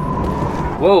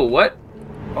 Whoa, what?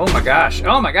 Oh my gosh.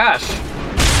 Oh my gosh.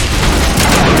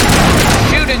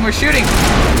 Shooting, we're shooting.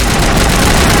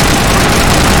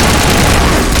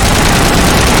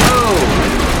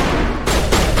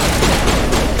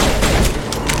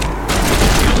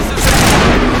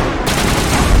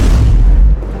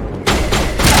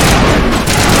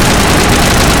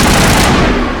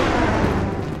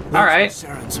 All right.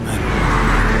 Saren's men.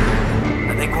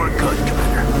 I think we're good,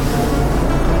 Commander.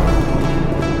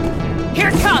 Here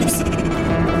it comes!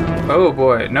 Oh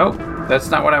boy, nope. That's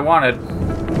not what I wanted.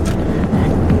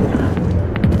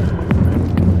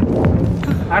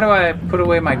 How do I put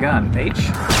away my gun? H?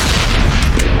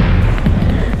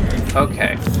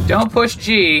 Okay. Don't push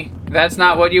G. That's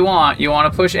not what you want. You want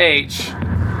to push H.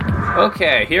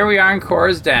 Okay, here we are in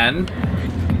Cora's Den.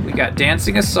 We got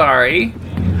Dancing Asari.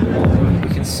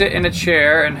 Sit in a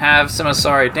chair and have some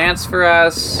Asari dance for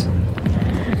us.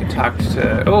 We can talk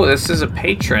to... Oh, this is a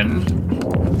patron.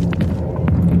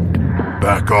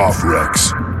 Back off,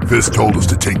 Rex. Fisk told us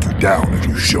to take you down if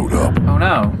you showed up. Oh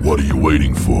no. What are you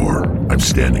waiting for? I'm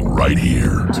standing right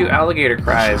here. Two alligator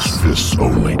cries. This is Fisk's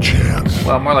only chance.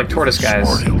 Well, more like tortoise guys.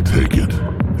 Smart, he'll take it.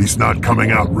 He's not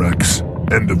coming out, Rex.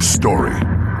 End of story.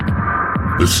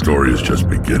 This story is just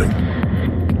beginning.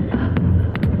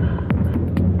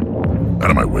 Out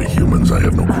of my way, humans. I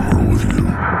have no quarrel with you.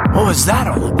 What was that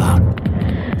all about?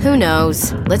 Who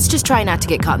knows? Let's just try not to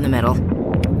get caught in the middle.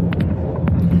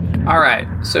 Alright,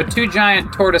 so two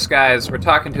giant tortoise guys were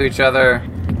talking to each other.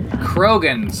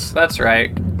 Krogans, that's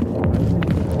right.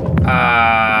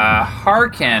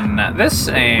 Harkin. This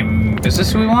name... Is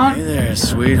this who we want? Hey there,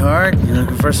 sweetheart. You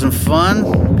looking for some fun?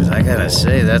 Because I gotta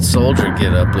say, that soldier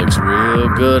get-up looks real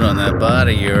good on that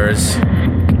body of yours.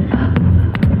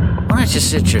 Why don't you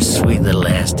sit your sweet little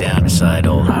ass down beside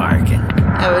old Harkin?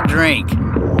 Have a drink.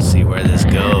 We'll see where this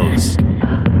goes.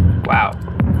 Wow.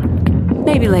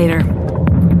 Maybe later.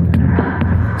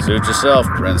 Suit yourself,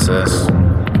 princess.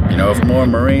 You know, if more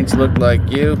Marines looked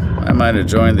like you, I might have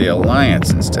joined the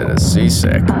Alliance instead of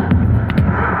CSEC.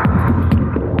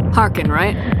 Harkin,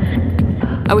 right?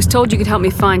 I was told you could help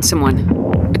me find someone.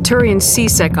 A Turian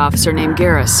CSEC officer named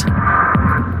Garrus.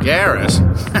 Garrus?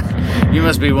 You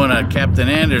must be one of Captain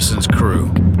Anderson's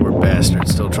crew. Poor bastard,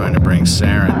 still trying to bring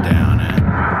Saren down, eh?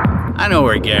 I know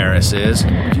where Garrus is,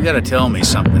 but you gotta tell me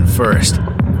something first.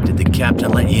 Did the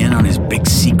captain let you in on his big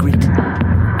secret?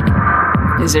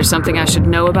 Is there something I should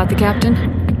know about the captain?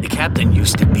 The captain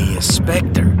used to be a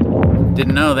Spectre.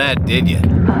 Didn't know that, did you?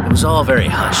 It was all very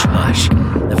hush-hush.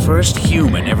 The first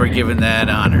human ever given that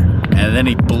honor, and then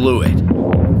he blew it.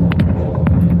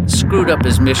 Screwed up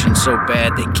his mission so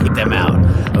bad they kicked him out.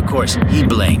 Of course, he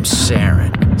blames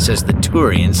Saren. Says the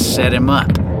Turians set him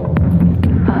up.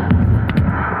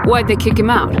 Why'd they kick him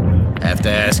out? Have to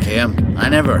ask him. I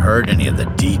never heard any of the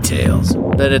details.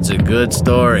 Bet it's a good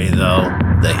story, though.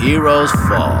 The heroes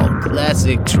fall.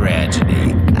 Classic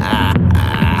tragedy.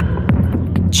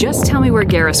 Just tell me where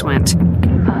Garrus went.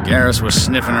 Garrus was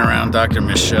sniffing around Dr.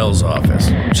 Michelle's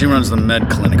office. She runs the med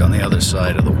clinic on the other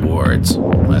side of the wards.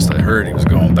 Last I heard, he was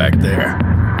going back there.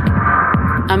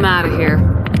 I'm out of here.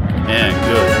 Yeah,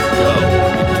 good.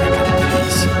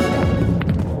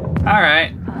 Go.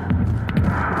 Alright.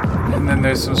 And then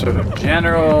there's some sort of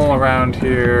general around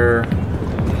here.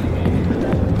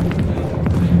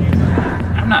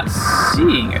 I'm not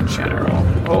seeing a general.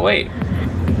 Oh, wait.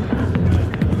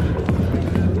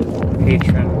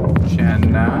 Patron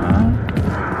Jenna.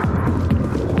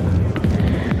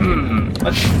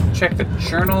 Let's check the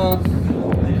journal.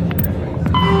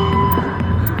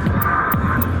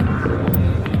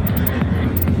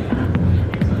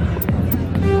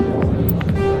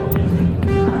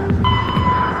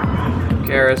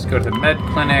 Garrus, go to the med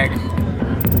clinic.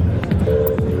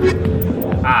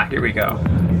 Ah, here we go.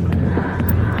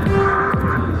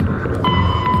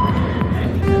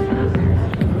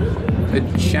 The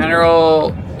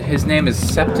general, his name is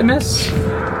Septimus?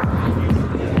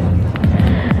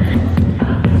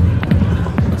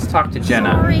 Let's talk to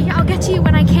Jenna. Sorry, I'll get to you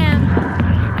when I can.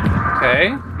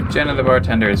 Okay, Jenna the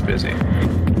bartender is busy.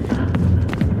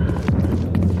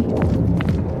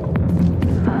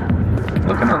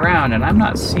 Looking around and I'm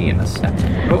not seeing a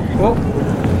Septimus. Oh.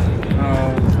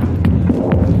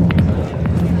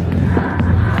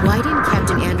 Why didn't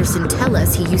Captain Anderson tell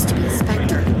us he used to be a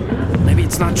Spectre? Maybe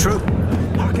it's not true.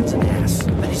 Parkin's an ass,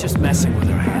 but he's just messing with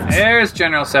our heads. There's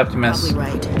General Septimus.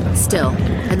 Probably right. Still,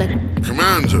 and then...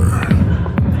 Commander.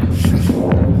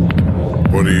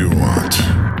 What do you want?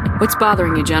 What's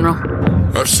bothering you, General?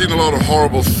 I've seen a lot of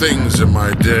horrible things in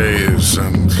my days,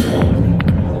 and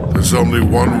there's only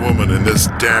one woman in this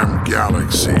damn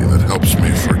galaxy that helps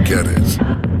me forget it.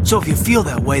 So if you feel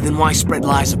that way, then why spread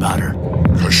lies about her?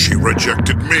 Because she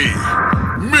rejected me.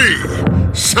 Me!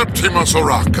 Septimus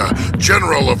Oraka,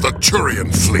 General of the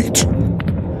Turian Fleet.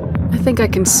 I think I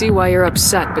can see why you're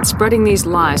upset, but spreading these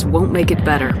lies won't make it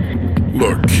better.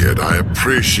 Look, kid, I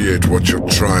appreciate what you're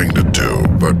trying to do,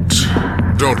 but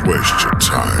don't waste your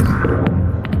time.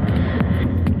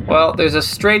 Well, there's a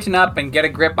straighten up and get a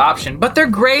grip option, but they're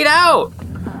grayed out!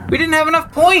 We didn't have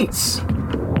enough points!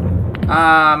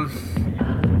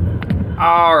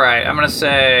 Alright, I'm gonna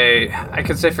say... I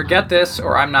could say forget this,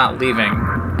 or I'm not leaving.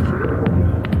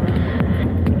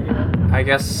 I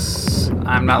guess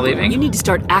I'm not leaving? You need to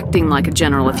start acting like a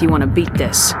general if you want to beat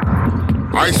this.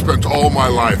 I spent all my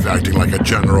life acting like a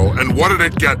general, and what did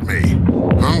it get me?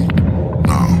 Huh?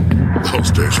 No,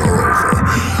 those days are over.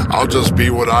 I'll just be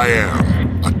what I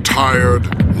am. A tired,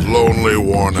 lonely,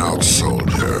 worn-out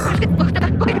soldier.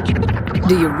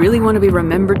 Do you really want to be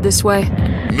remembered this way?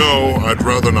 No, I'd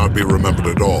rather not be remembered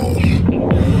at all.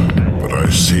 But I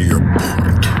see your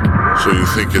point. So you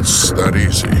think it's that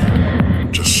easy?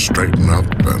 Just straighten up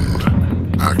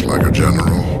and act like a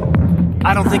general?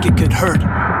 I don't think it could hurt.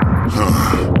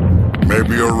 Huh.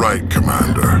 Maybe you're right,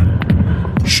 Commander.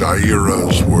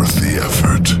 Sha'ira's worth the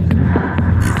effort.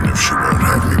 Even if she won't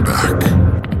have me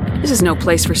back. This is no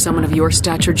place for someone of your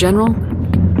stature, General.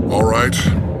 All right.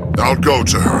 I'll go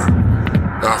to her.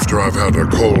 After I've had a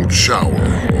cold shower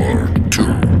or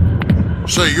two.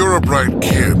 Say, you're a bright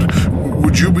kid.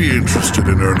 Would you be interested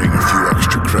in earning a few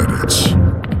extra credits?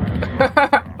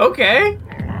 Okay.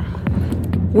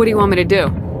 What do you want me to do?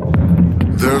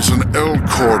 There's an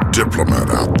Elcor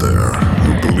diplomat out there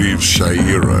who believes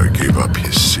Sha'ira gave up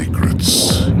his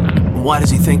secrets. Why does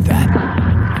he think that?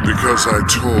 Because I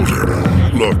told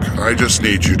him. Look, I just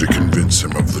need you to convince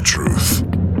him of the truth.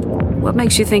 What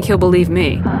makes you think he'll believe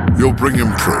me? You'll bring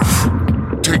him proof.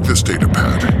 Take this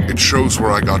datapad. It shows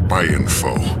where I got my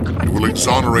info. It will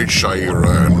exonerate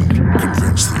Sha'ira and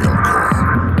convince the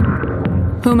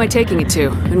Elcor. Who am I taking it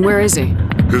to, and where is he?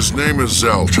 His name is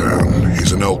Zaltan.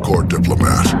 He's an Elcor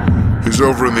diplomat. He's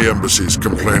over in the embassies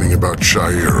complaining about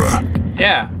Sha'ira.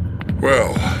 Yeah.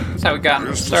 Well, that's how we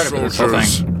got started with this whole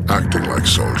thing. Acting like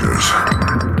soldiers.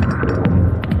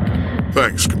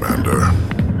 Thanks, Commander.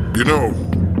 You know,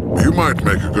 you might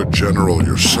make a good general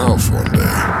yourself one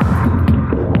day.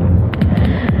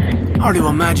 Hard to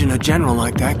imagine a general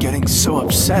like that getting so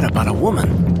upset about a woman.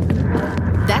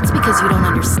 That's because you don't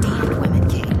understand women,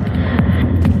 Kate.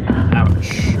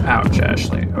 Ouch. Ouch,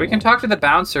 Ashley. We can talk to the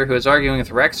bouncer who was arguing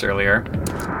with Rex earlier.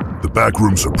 The back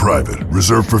rooms are private,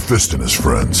 reserved for Fist and his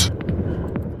friends.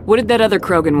 What did that other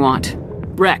Krogan want?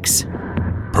 Rex.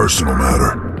 Personal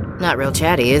matter. Not real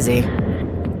chatty, is he?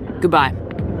 Goodbye.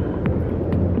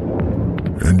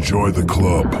 Enjoy the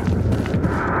club.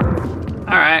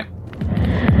 Alright.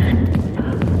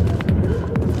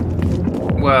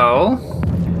 Well...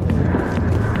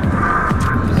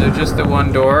 is there just the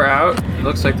one door out? It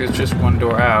looks like there's just one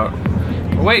door out.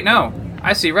 Oh, wait, no.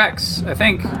 I see Rex, I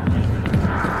think.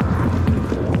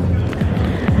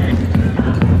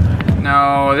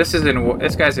 No, this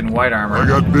guy's in white armor. I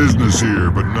got business here,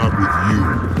 but not with you.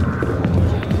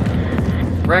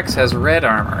 Rex has red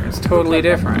armor. It's totally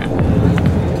different.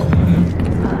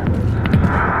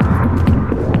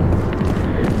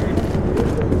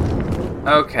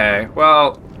 Okay,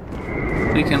 well,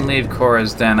 we can leave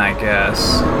Cora's den, I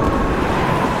guess.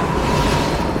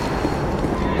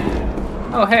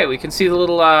 Oh, hey, we can see the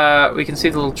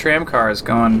little tram cars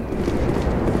going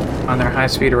on their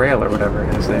high-speed rail or whatever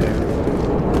it is there.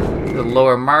 The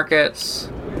lower markets.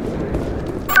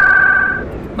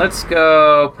 Let's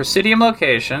go Presidium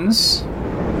locations.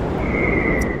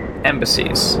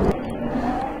 Embassies.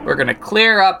 We're We're gonna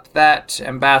clear up that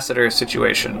ambassador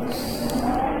situation.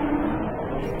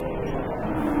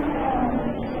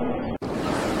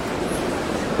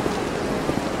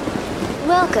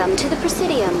 Welcome to the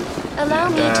Presidium. Allow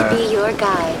me to be your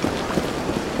guide.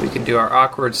 We can do our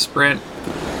awkward sprint.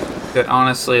 That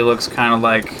honestly looks kind of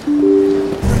like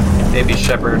maybe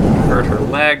Shepard hurt her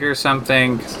leg or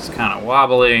something, because it's kind of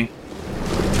wobbly.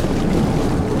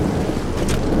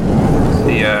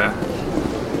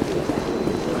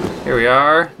 Here we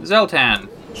are, Zeltan.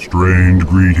 Strange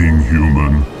greeting,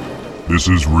 human. This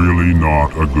is really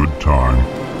not a good time.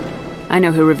 I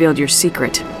know who revealed your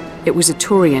secret. It was a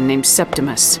Turian named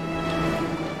Septimus.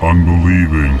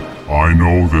 Unbelieving. I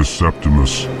know this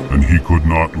Septimus, and he could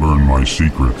not learn my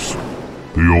secrets.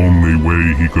 The only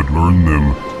way he could learn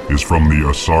them is from the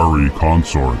Asari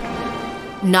consort.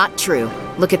 Not true.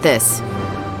 Look at this.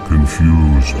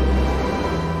 Confused.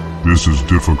 This is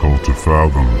difficult to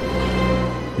fathom.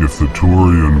 If the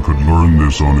Turian could learn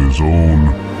this on his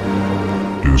own,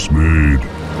 dismayed,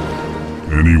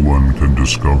 anyone can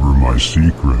discover my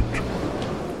secret.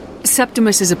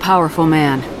 Septimus is a powerful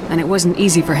man, and it wasn't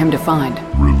easy for him to find.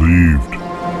 Relieved.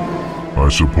 I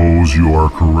suppose you are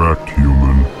correct,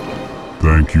 human.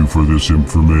 Thank you for this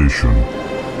information.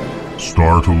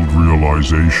 Startled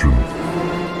realization.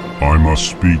 I must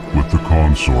speak with the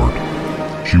consort.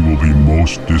 She will be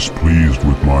most displeased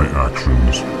with my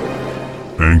actions.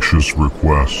 Anxious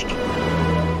request.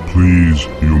 Please,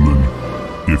 human,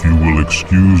 if you will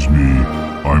excuse me,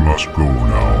 I must go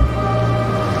now.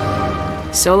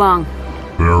 So long.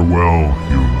 Farewell,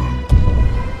 human.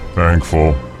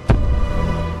 Thankful.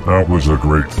 That was a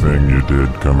great thing you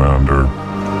did, Commander.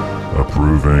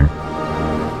 Approving.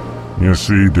 You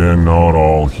see, Din, not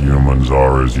all humans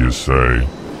are as you say.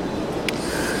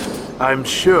 I'm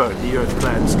sure the Earth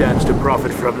Clan stands to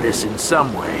profit from this in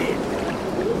some way.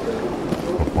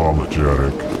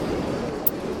 Apologetic.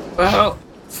 Well,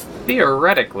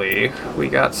 theoretically, we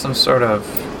got some sort of...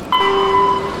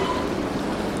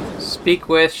 Speak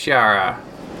with Shara.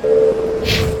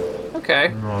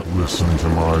 Okay. Not listen to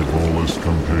my Volus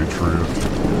compatriot.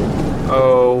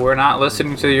 Oh, we're not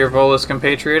listening to your Volus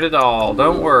compatriot at all.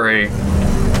 Don't worry.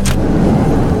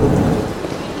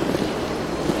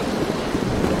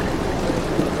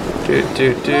 Welcome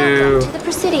to the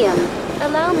Presidium.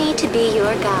 Allow me to be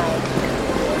your guide.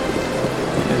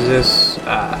 Is this...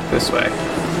 this way.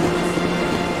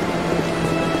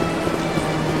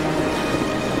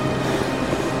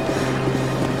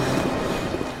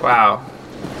 Wow.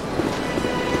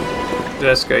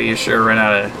 Jessica, you sure run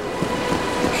out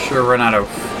of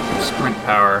sprint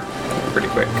power pretty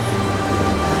quick.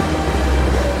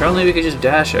 Apparently we could just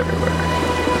dash everywhere.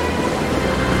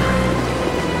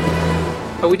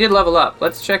 Oh, we did level up.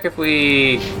 Let's check if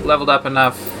we leveled up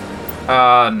enough.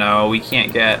 No, we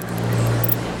can't get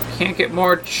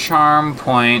more charm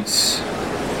points.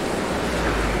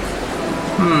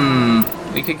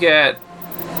 We could get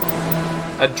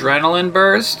Adrenaline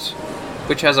Burst,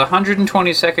 which has a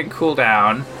 120-second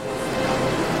cooldown,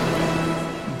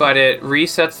 but it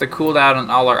resets the cooldown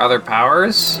on all our other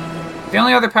powers. The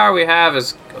only other power we have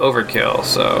is Overkill,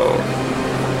 so...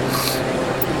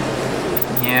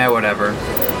 yeah, whatever.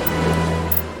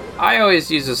 I always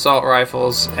use assault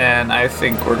rifles, and I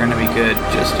think we're gonna be good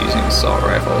just using assault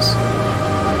rifles.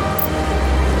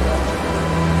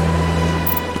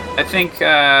 I think,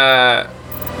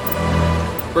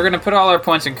 we're gonna put all our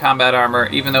points in combat armor,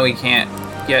 even though we can't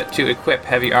get to equip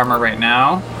heavy armor right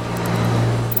now.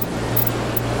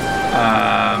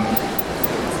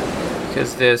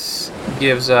 Because this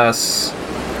gives us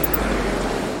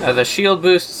the shield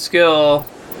boost skill,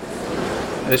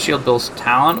 the shield boost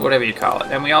talent, whatever you call it.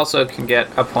 And we also can get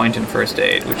a point in first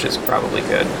aid, which is probably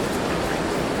good.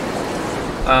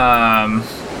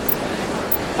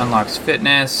 Unlocks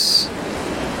fitness.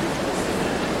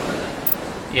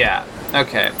 Yeah.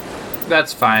 Okay,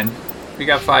 that's fine. We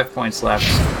got 5 points left.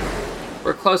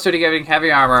 We're closer to getting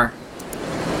heavy armor.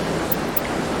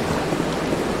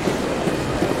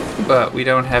 But we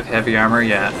don't have heavy armor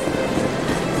yet.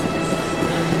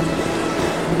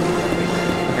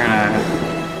 We're gonna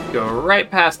go right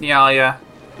past Nyalia.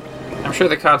 I'm sure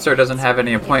the consort doesn't have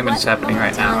any appointments happening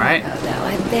right now, right? Although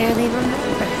I barely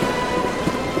remember.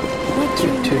 What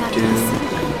drew you back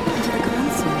into the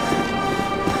concert?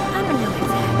 I don't know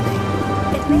exactly.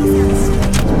 It may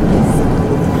sound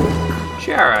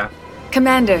strange. Shara.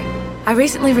 Commander, I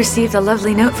recently received a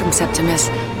lovely note from Septimus.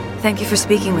 Thank you for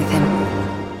speaking with him.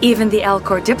 Even the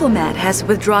Alcor diplomat has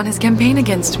withdrawn his campaign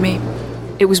against me.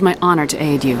 It was my honor to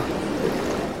aid you.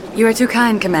 You are too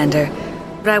kind, Commander,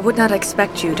 but I would not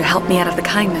expect you to help me out of the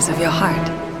kindness of your heart.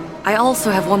 I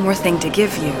also have one more thing to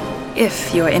give you,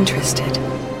 if you're interested.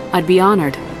 I'd be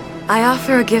honored. I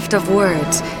offer a gift of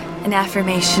words, an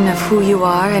affirmation of who you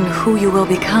are and who you will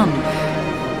become.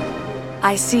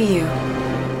 I see you.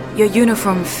 Your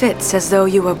uniform fits as though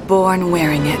you were born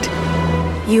wearing it.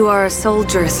 You are a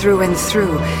soldier through and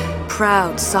through,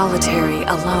 proud, solitary,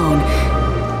 alone,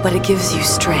 but it gives you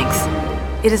strength.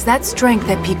 It is that strength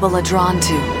that people are drawn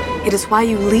to. It is why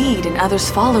you lead and others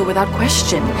follow without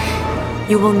question.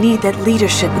 You will need that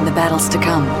leadership in the battles to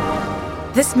come.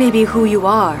 This may be who you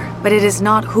are, but it is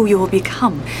not who you will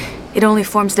become. It only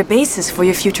forms the basis for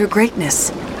your future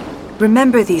greatness.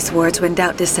 Remember these words when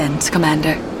doubt descends,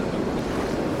 Commander.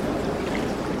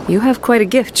 You have quite a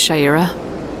gift, Sha'ira.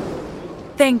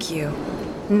 Thank you.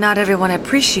 Not everyone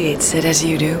appreciates it as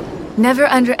you do. Never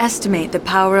underestimate the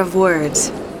power of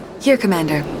words. Here,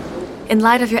 Commander. In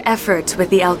light of your efforts with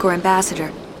the Alcor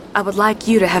ambassador, I would like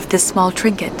you to have this small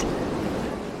trinket.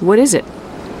 What is it?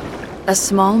 A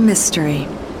small mystery.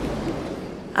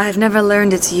 I've never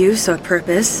learned its use or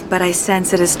purpose, but I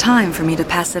sense it is time for me to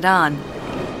pass it on.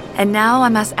 And now I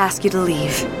must ask you to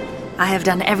leave. I have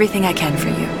done everything I can for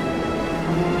you.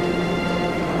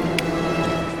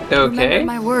 Okay. Remember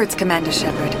my words, Commander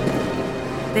Shepard.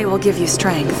 They will give you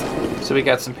strength. So we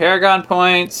got some Paragon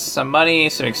points, some money,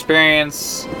 some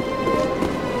experience,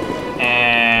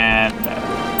 and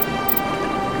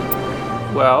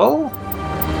well,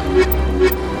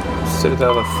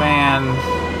 Citadel of Fan.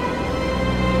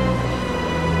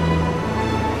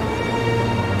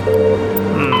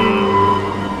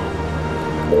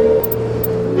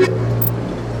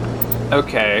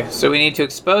 Okay, so we need to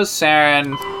expose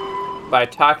Saren by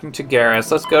talking to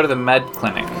Garrus. Let's go to the med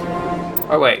clinic.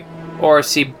 Oh wait, or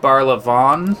see Barla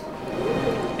Vaughn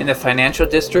in the financial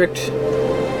district.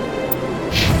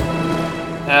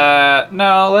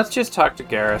 No, let's just talk to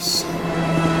Garrus.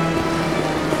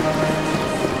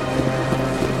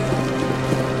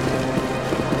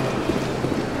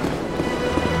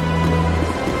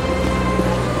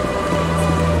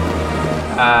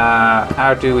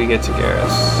 How do we get to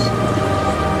Garrus?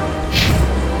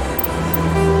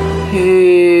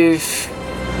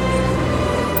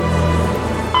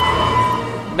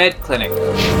 Med clinic.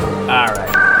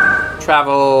 Alright.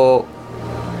 Travel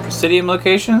Presidium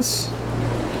locations?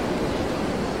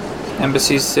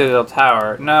 Embassy Citadel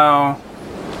Tower. No.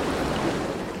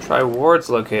 Try Ward's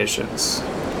locations.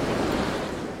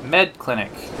 Med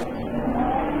clinic.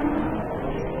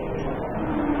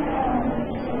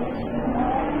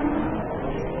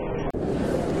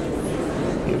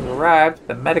 You've arrived at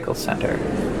the medical center.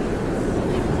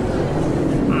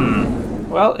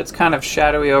 Well, it's kind of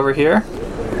shadowy over here.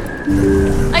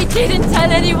 I didn't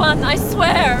tell anyone, I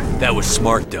swear! That was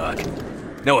smart, Doc.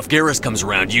 Now if Garrus comes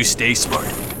around, you stay smart.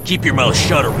 Keep your mouth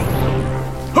shut, or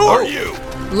Who are you?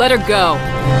 Let her go.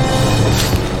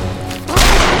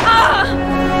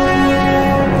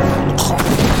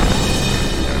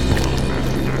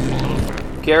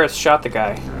 Garrus shot the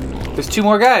guy. There's 2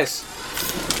 more guys.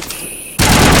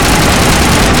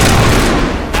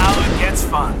 Now it gets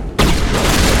fun.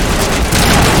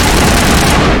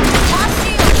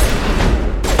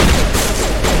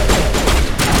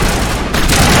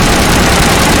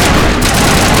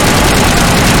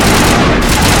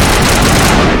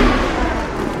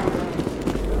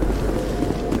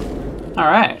 All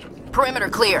right. Perimeter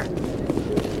clear. I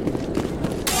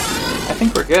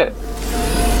think we're good.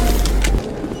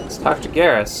 Let's talk to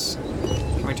Garrus.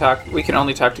 Can we talk? We can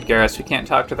only talk to Garrus. We can't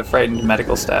talk to the frightened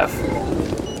medical staff.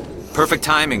 Perfect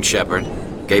timing, Shepard.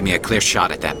 Gave me a clear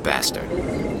shot at that bastard.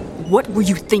 What were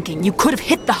you thinking? You could have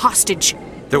hit the hostage.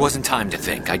 There wasn't time to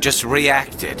think. I just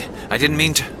reacted. I didn't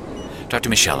mean to... Dr.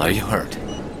 Michelle, are you hurt?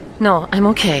 No, I'm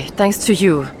okay. Thanks to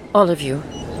you. All of you.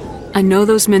 I know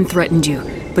those men threatened you,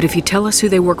 but if you tell us who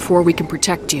they work for, we can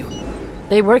protect you.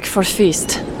 They work for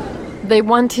Feast. They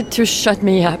wanted to shut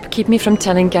me up, keep me from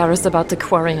telling Garrus about the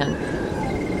Quarian.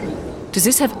 Does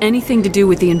this have anything to do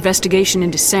with the investigation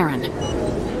into Saren?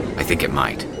 I think it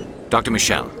might. Dr.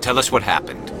 Michelle, tell us what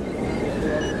happened.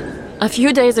 A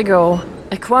few days ago,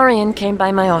 a Quarian came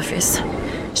by my office.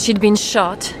 She'd been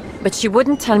shot, but she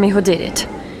wouldn't tell me who did it.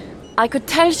 I could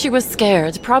tell she was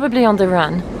scared, probably on the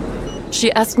run.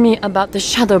 She asked me about the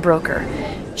Shadow Broker.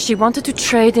 She wanted to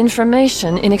trade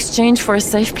information in exchange for a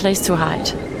safe place to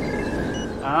hide.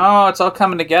 Oh, it's all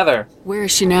coming together. Where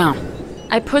is she now?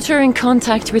 I put her in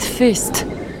contact with Fist.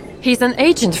 He's an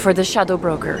agent for the Shadow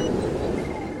Broker.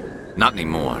 Not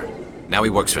anymore. Now he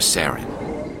works for Saren.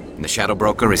 And the Shadow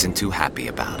Broker isn't too happy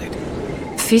about it.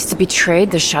 Fist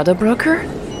betrayed the Shadow Broker?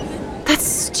 That's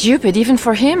stupid even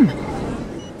for him.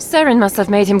 Saren must have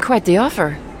made him quite the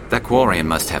offer. That Quarian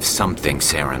must have something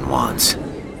Saren wants.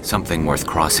 Something worth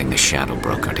crossing the Shadow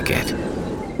Broker to get.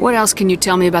 What else can you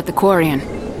tell me about the Quarian?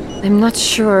 I'm not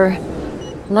sure.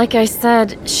 Like I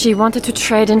said, she wanted to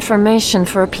trade information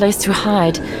for a place to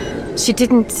hide. She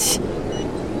didn't...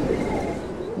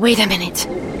 Wait a minute.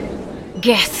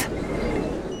 Geth.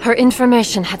 Her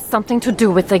information had something to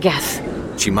do with the Geth.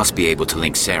 She must be able to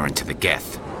link Saren to the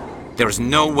Geth. There is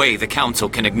no way the Council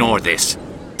can ignore this.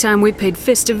 Time we paid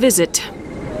Fist a visit.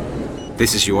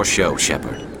 This is your show,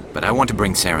 Shepard. But I want to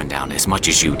bring Saren down as much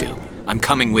as you do. I'm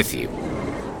coming with you.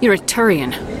 You're a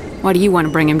Turian. Why do you want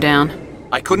to bring him down?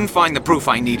 I couldn't find the proof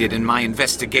I needed in my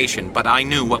investigation, but I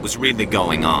knew what was really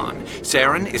going on.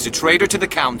 Saren is a traitor to the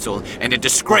Council and a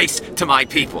disgrace to my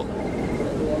people.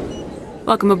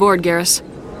 Welcome aboard, Garrus.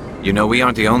 You know, we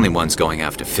aren't the only ones going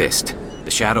after Fist.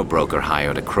 The Shadow Broker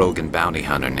hired a Krogan bounty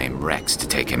hunter named Rex to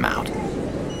take him out.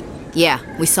 Yeah,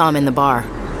 we saw him in the bar.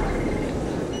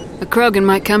 A Krogan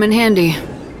might come in handy.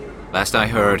 Last I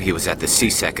heard, he was at the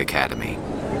C-Sec Academy.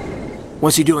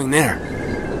 What's he doing there?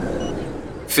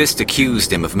 Fist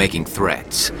accused him of making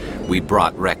threats. We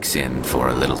brought Rex in for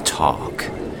a little talk.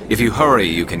 If you hurry,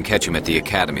 you can catch him at the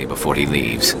Academy before he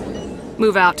leaves.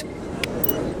 Move out.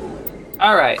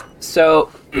 Alright,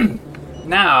 so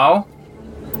now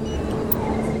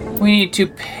we need to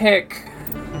pick.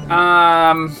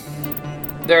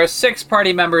 There are 6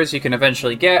 party members you can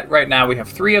eventually get. Right now we have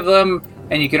 3 of them,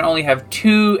 and you can only have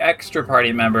 2 extra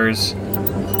party members.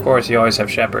 Of course, you always have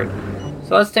Shepard.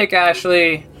 So let's take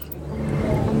Ashley.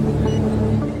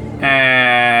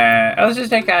 And let's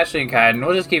just take Ashley and Kaiden.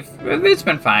 We'll just keep. It's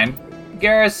been fine.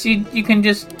 Garrus, you can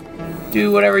just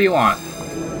do whatever you want.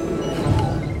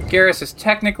 Garrus is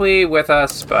technically with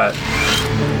us, but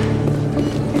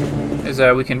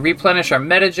we can replenish our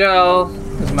Metagel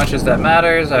as much as that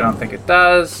matters. I don't think it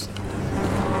does.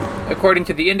 According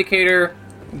to the indicator,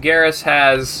 Garrus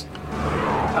has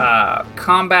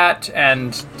combat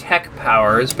and tech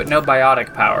powers, but no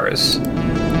biotic powers.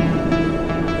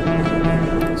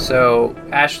 So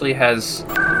Ashley has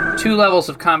 2 levels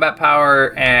of combat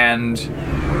power, and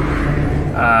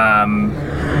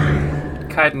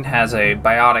Kaiden has a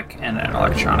biotic and an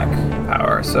electronic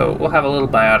power. So we'll have a little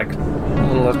biotic, a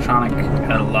little electronic,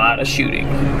 and a lot of shooting.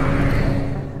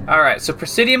 Alright, so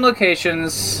Presidium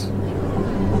locations.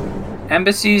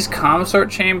 Embassies, Comsort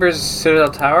Chambers, Citadel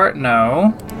Tower?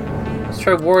 No. Let's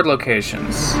try ward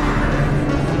locations.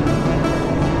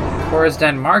 Forest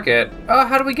Den Market? Oh,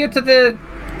 how do we get to the...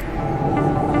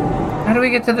 How do we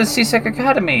get to the C-Sec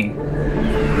Academy?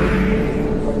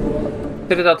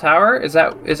 Citadel Tower? Is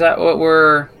that what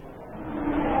we're...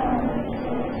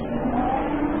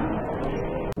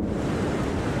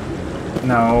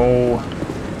 No.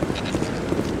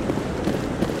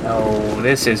 No,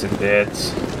 this isn't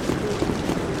it.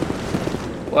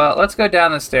 Well, let's go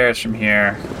down the stairs from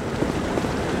here.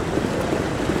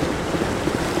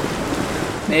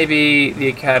 Maybe the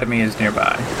Academy is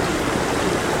nearby.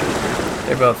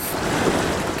 They're both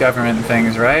government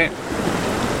things, right?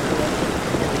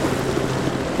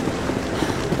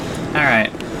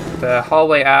 Alright. The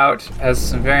hallway out has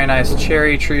some very nice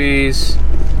cherry trees.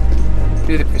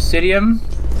 Through the Presidium.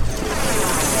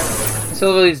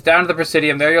 Silver leads down to the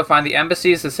Presidium. There you'll find the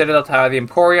embassies, the Citadel Tower, the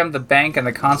Emporium, the bank, and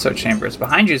the Consort Chambers.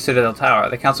 Behind you, Citadel Tower.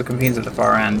 The Council convenes at the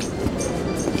far end.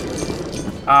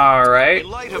 Alright. In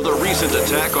light of the recent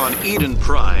attack on Eden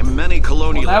Prime, many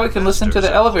colonial... Well, now we can listen to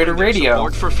the elevator radio.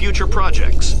 ...support for future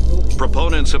projects.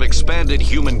 Proponents of expanded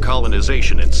human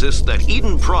colonization insist that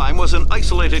Eden Prime was an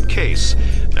isolated case.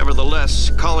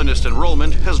 Nevertheless, colonist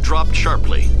enrollment has dropped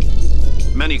sharply.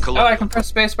 Many colonial... Oh, I can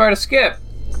press spacebar to skip.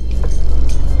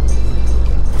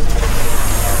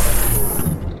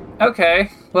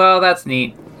 Okay, well, that's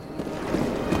neat.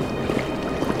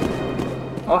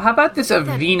 Oh, how about this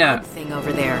Avina thing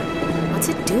over there? What's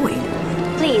it doing?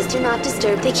 Please do not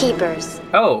disturb the keepers.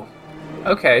 Oh,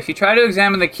 okay. If you try to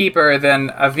examine the keeper, then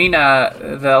Avina,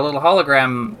 the little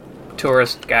hologram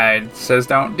tourist guide, says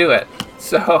don't do it.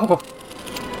 So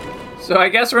I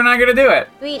guess we're not gonna do it.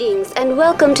 Greetings and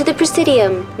welcome to the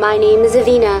Presidium. My name is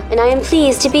Avina, and I am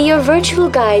pleased to be your virtual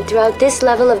guide throughout this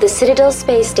level of the Citadel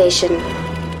Space Station.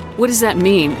 What does that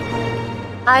mean?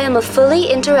 I am a fully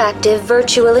interactive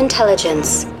virtual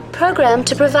intelligence, programmed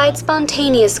to provide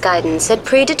spontaneous guidance at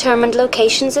predetermined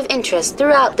locations of interest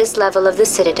throughout this level of the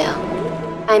Citadel.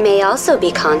 I may also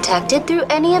be contacted through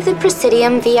any of the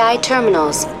Presidium VI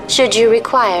terminals, should you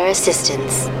require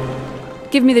assistance.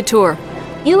 Give me the tour.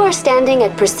 You are standing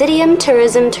at Presidium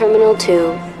Tourism Terminal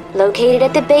 2, located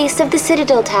at the base of the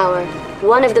Citadel Tower,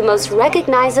 one of the most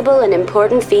recognizable and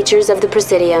important features of the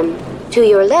Presidium. To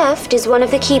your left is one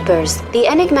of the Keepers, the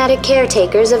enigmatic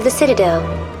caretakers of the Citadel,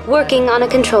 working on a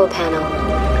control panel.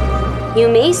 You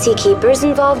may see Keepers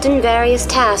involved in various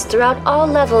tasks throughout all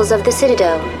levels of the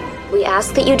Citadel. We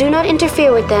ask that you do not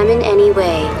interfere with them in any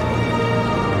way.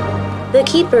 The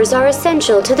Keepers are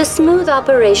essential to the smooth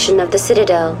operation of the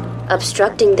Citadel.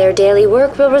 Obstructing their daily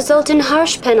work will result in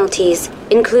harsh penalties,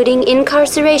 including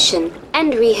incarceration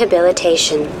and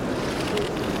rehabilitation.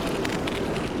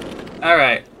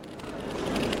 Alright.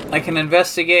 I can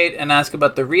investigate and ask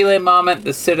about the relay moment,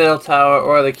 the Citadel Tower,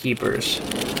 or the Keepers.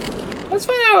 Let's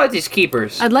find out about these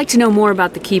Keepers. I'd like to know more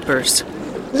about the Keepers.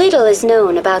 Little is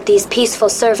known about these peaceful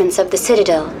servants of the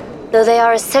Citadel, though they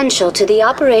are essential to the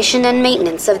operation and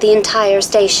maintenance of the entire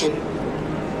station.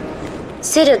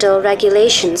 Citadel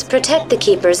regulations protect the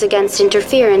Keepers against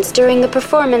interference during the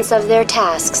performance of their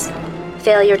tasks.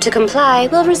 Failure to comply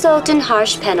will result in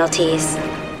harsh penalties.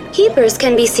 Keepers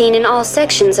can be seen in all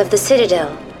sections of the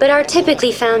Citadel, but are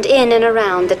typically found in and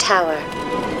around the tower.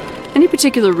 Any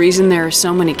particular reason there are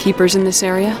so many Keepers in this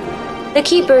area? The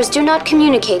Keepers do not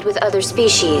communicate with other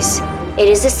species. It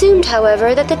is assumed,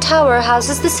 however, that the tower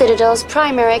houses the Citadel's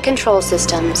primary control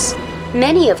systems.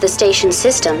 Many of the station's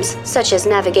systems, such as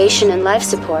navigation and life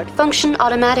support, function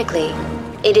automatically.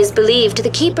 It is believed the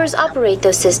Keepers operate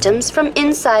those systems from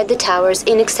inside the tower's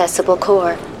inaccessible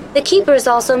core. The Keepers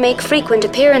also make frequent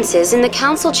appearances in the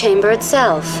council chamber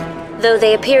itself, though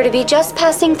they appear to be just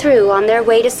passing through on their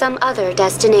way to some other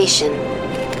destination.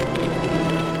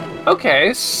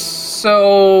 Okay,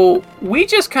 so we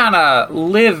just kind of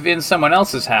live in someone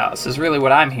else's house, is really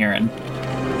what I'm hearing.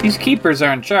 These Keepers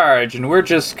are in charge, and we're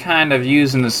just kind of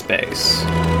using the space.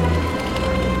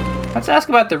 Let's ask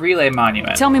about the Relay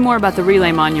Monument. Tell me more about the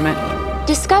Relay Monument.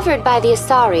 Discovered by the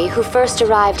Asari who first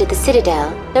arrived at the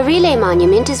Citadel, the Relay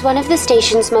Monument is one of the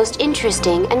station's most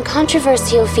interesting and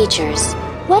controversial features.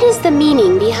 What is the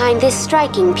meaning behind this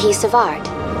striking piece of art?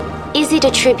 Is it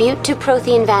a tribute to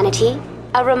Prothean vanity?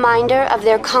 A reminder of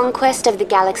their conquest of the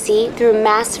galaxy through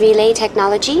mass relay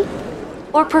technology?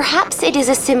 Or perhaps it is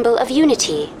a symbol of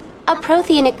unity, a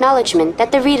Prothean acknowledgement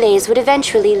that the relays would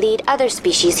eventually lead other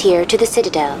species here to the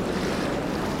Citadel.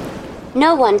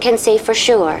 No one can say for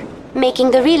sure,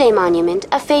 making the Relay Monument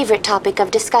a favorite topic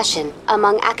of discussion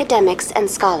among academics and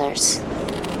scholars.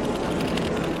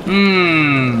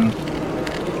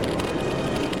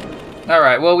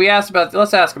 Alright, well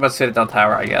let's ask about Citadel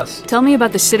Tower, I guess. Tell me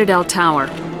about the Citadel Tower.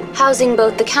 Housing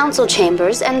both the council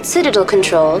chambers and Citadel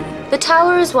control, the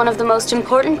tower is one of the most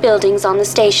important buildings on the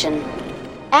station.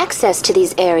 Access to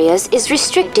these areas is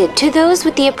restricted to those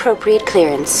with the appropriate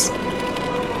clearance.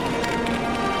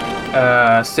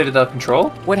 Citadel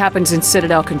Control? What happens in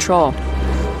Citadel Control?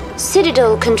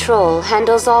 Citadel Control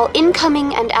handles all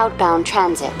incoming and outbound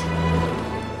transit.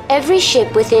 Every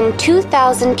ship within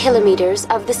 2,000 kilometers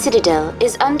of the Citadel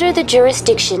is under the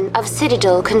jurisdiction of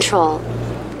Citadel Control.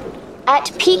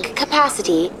 At peak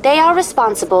capacity, they are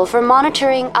responsible for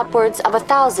monitoring upwards of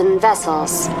 1,000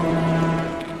 vessels.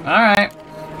 Alright.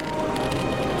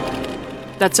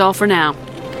 That's all for now.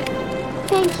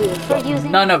 Thank you for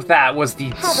using... None of that was the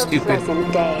Have a stupid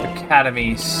pleasant day.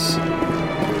 Academy's...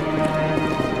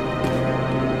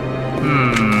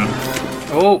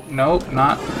 Oh, nope,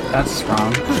 not... That's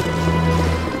wrong.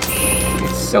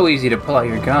 It's so easy to pull out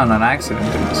your gun on accident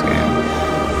in this game.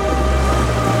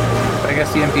 But I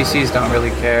guess the NPCs don't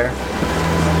really care.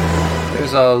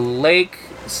 There's a lake/river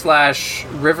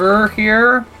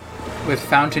here with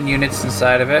fountain units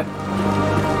inside of it.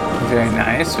 Very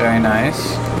nice, very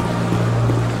nice.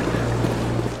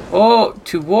 Oh,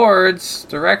 towards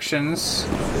directions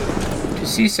to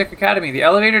Seasick Academy. The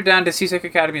elevator down to Seasick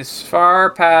Academy is far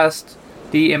past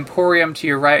the Emporium to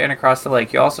your right and across the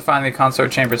lake. You also find the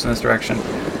consort chambers in this direction.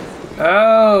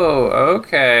 Oh,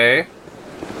 okay.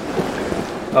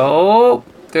 Oh,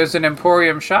 there's an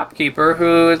Emporium shopkeeper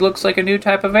who looks like a new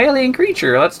type of alien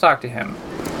creature. Let's talk to him.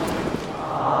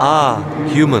 Ah,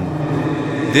 human.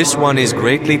 This one is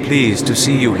greatly pleased to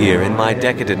see you here in my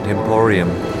decadent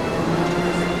Emporium.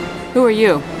 Who are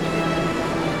you?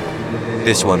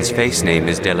 This one's face name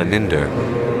is Delaninder,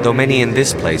 though many in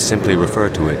this place simply refer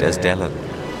to it as Delan.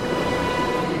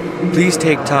 Please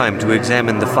take time to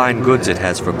examine the fine goods it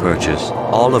has for purchase,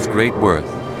 all of great worth.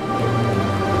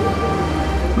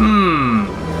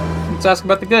 Let's ask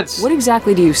about the goods. What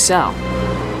exactly do you sell?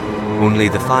 Only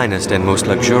the finest and most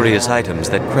luxurious items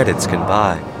that credits can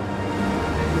buy.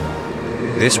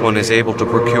 This one is able to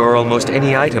procure almost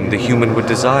any item the human would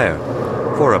desire,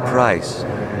 for a price,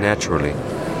 naturally.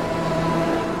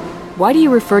 Why do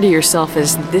you refer to yourself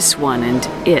as this one and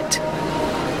it?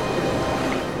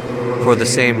 For the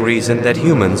same reason that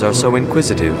humans are so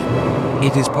inquisitive.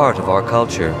 It is part of our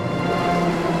culture.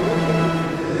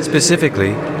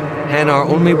 Specifically, Hanar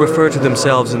only refer to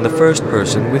themselves in the first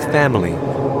person with family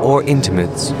or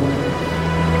intimates.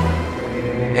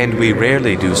 And we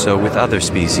rarely do so with other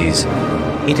species.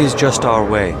 It is just our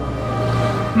way.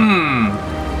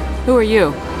 Who are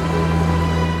you?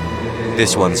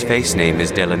 This one's face name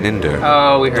is Delaninder.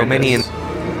 Oh, we heard this.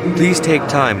 Please take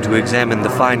time to examine the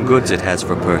fine goods it has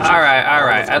for purchase.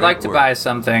 Alright. I'd like to buy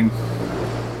something.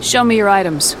 Show me your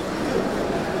items.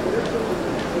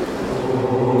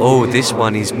 Oh, this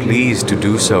one is pleased to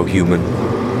do so, human.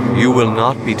 You will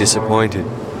not be disappointed.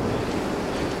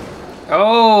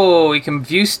 Oh, we can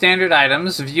view standard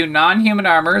items, view non-human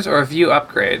armors, or view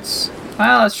upgrades.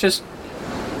 Well, let's just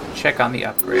check on the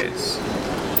upgrades.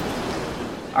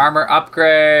 Armor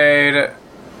upgrade.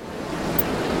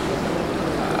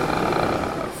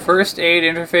 First aid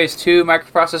interface 2.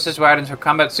 Microprocessors widened so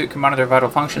combat suit can monitor vital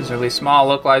functions, release small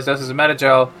localized doses of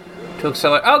metagel to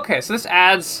accelerate. Okay, so this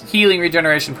adds healing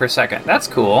regeneration per second. That's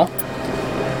cool.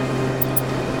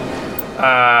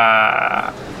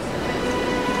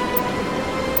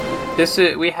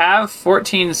 We have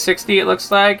 1460, it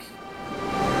looks like.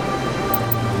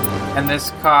 And this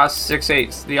costs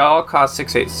 6.8. They all cost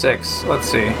 686. Let's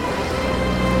see.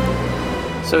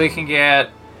 So we can get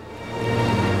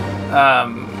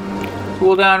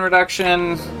cooldown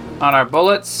reduction on our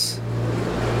bullets,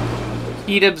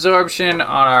 heat absorption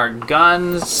on our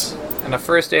guns, and a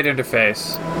first aid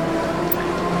interface.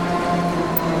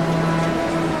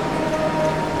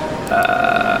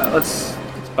 Let's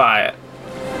buy it.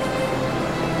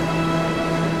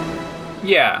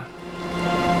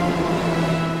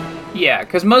 Yeah,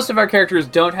 because most of our characters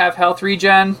don't have health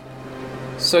regen,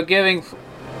 so giving...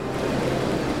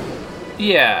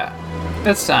 Yeah,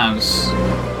 that sounds...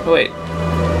 Wait,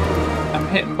 I'm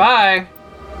hitting buy.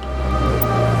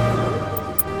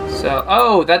 So,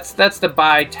 oh, that's the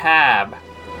buy tab.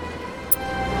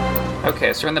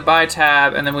 Okay, so we're in the buy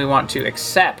tab, and then we want to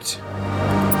accept.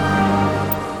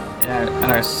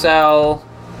 And our sell.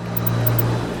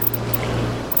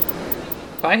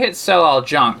 If I hit sell all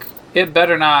junk, it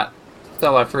better not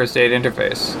sell our first aid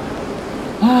interface.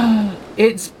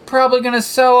 It's probably gonna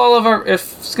sell all of our...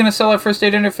 If it's gonna sell our first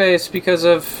aid interface because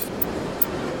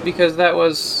that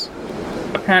was...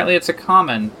 Apparently it's a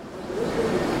common.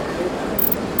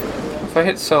 If I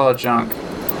hit sell all junk...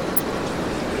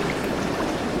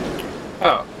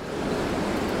 Oh.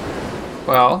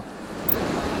 Well...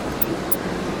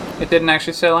 It didn't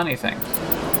actually sell anything.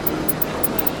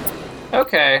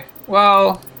 Okay,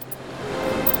 well...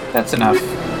 That's enough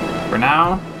for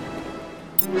now.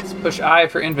 Let's push I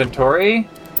for inventory.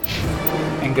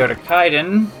 And go to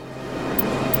Kaiden.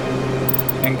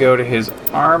 And go to his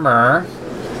armor.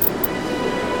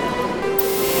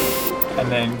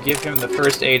 And then give him the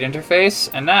first aid interface.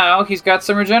 And now he's got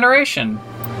some regeneration.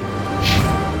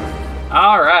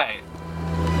 Alright.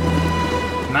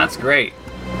 And that's great.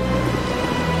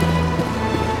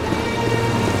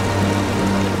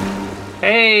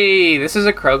 Hey, this is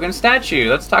a Krogan statue.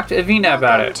 Let's talk to Evina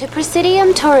about it. To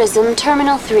Presidium Tourism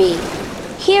Terminal 3.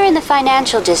 Here in the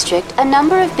financial district, a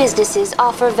number of businesses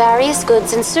offer various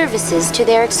goods and services to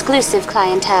their exclusive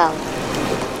clientele.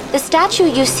 The statue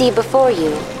you see before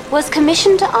you was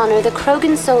commissioned to honor the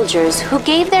Krogan soldiers who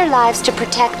gave their lives to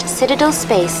protect Citadel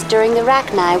space during the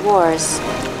Rachni Wars.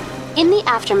 In the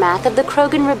aftermath of the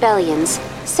Krogan rebellions,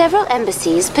 several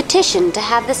embassies petitioned to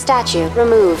have the statue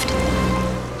removed.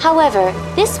 However,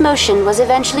 this motion was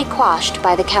eventually quashed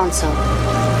by the Council.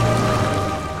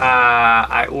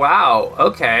 Wow,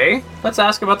 okay. Let's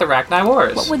ask about the Rachni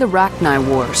Wars. What were the Rachni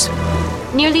Wars?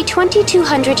 Nearly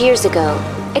 2,200 years ago,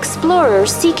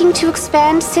 explorers seeking to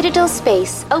expand Citadel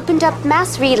space opened up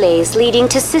mass relays leading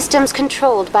to systems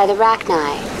controlled by the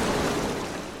Rachni.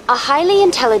 A highly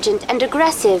intelligent and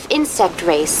aggressive insect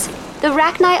race, the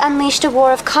Rachni unleashed a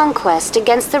war of conquest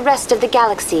against the rest of the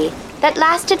galaxy that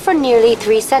lasted for nearly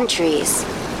 3 centuries.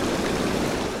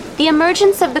 The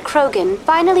emergence of the Krogan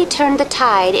finally turned the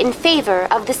tide in favor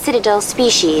of the Citadel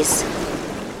species.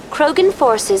 Krogan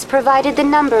forces provided the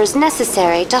numbers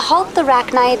necessary to halt the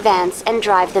Rachni advance and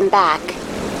drive them back.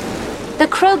 The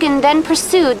Krogan then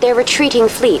pursued their retreating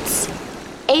fleets.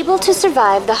 Able to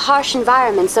survive the harsh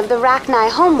environments of the Rachni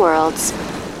homeworlds,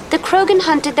 the Krogan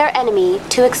hunted their enemy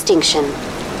to extinction.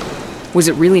 Was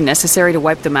it really necessary to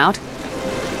wipe them out?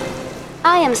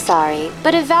 I am sorry,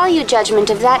 but a value judgment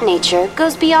of that nature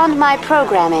goes beyond my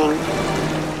programming.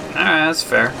 That's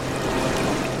fair.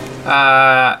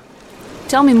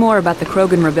 Tell me more about the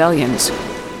Krogan rebellions.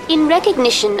 In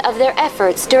recognition of their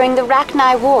efforts during the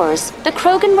Rachni Wars, the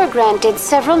Krogan were granted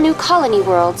several new colony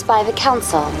worlds by the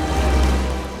Council.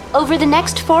 Over the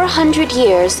next 400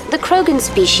 years, the Krogan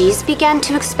species began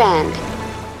to expand.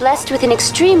 Blessed with an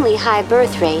extremely high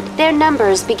birth rate, their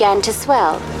numbers began to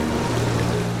swell.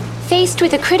 Faced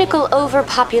with a critical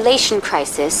overpopulation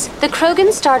crisis, the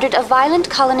Krogan started a violent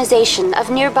colonization of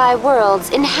nearby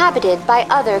worlds inhabited by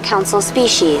other Council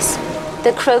species.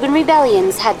 The Krogan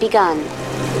rebellions had begun.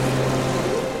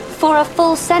 For a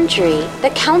full century,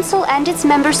 the Council and its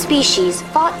member species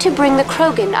fought to bring the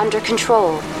Krogan under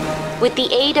control. With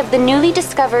the aid of the newly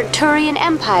discovered Turian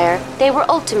Empire, they were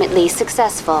ultimately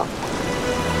successful.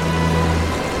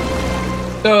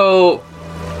 So,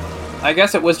 I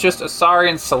guess it was just Asari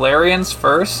and Salarians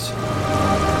first,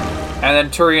 and then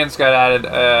Turians got added.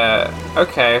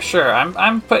 Okay, sure.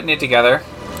 I'm putting it together.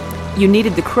 You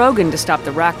needed the Krogan to stop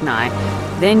the Rachni,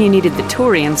 then you needed the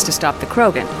Turians to stop the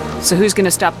Krogan. So who's gonna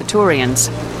stop the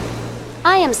Turians?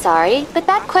 I am sorry, but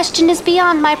that question is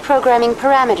beyond my programming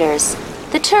parameters.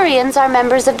 The Turians are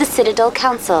members of the Citadel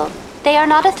Council. They are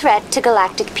not a threat to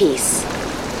galactic peace.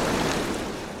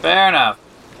 Fair enough.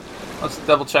 Let's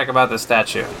double check about the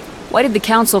statue. Why did the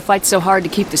Council fight so hard to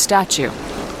keep the statue?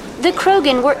 The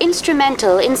Krogan were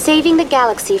instrumental in saving the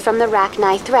galaxy from the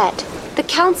Rachni threat. The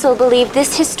Council believed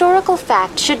this historical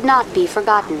fact should not be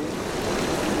forgotten.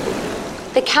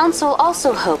 The Council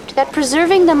also hoped that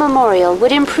preserving the memorial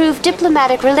would improve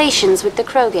diplomatic relations with the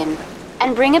Krogan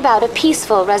and bring about a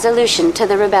peaceful resolution to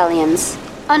the rebellions.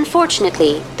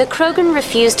 Unfortunately, the Krogan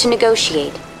refused to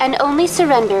negotiate and only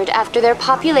surrendered after their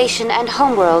population and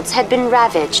homeworlds had been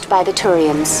ravaged by the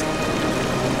Turians.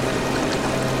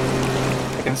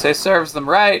 I can say serves them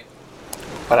right,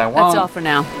 but I won't. That's all for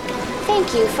now.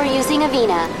 Thank you for using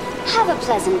Avina. Have a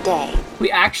pleasant day.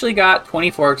 We actually got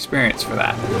 24 experience for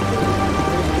that.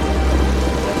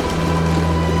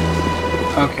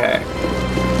 Okay.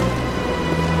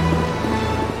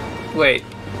 Wait,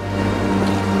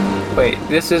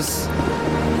 this is...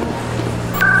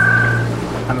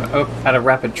 I'm at a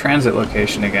rapid transit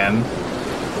location again.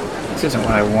 This isn't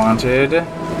what I wanted.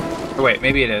 Oh, wait,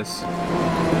 maybe it is.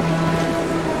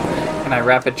 Can I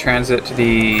rapid transit to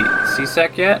the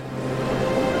CSEC yet?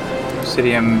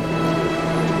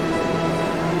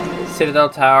 Citadel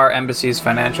Tower, Embassies,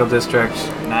 Financial District.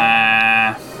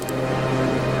 Nah.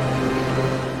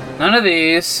 None of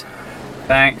these.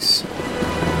 Thanks.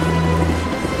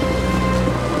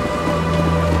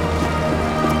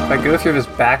 If I go through this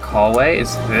back hallway,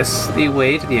 is this the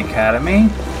way to the academy?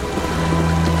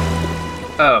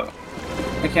 Oh.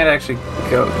 I can't actually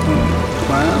go...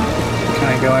 Well, can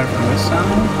I go in from this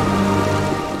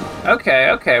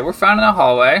side? Okay, we're found in a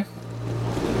hallway.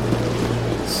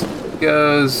 This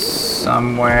goes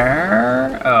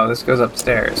somewhere... Oh, this goes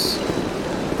upstairs.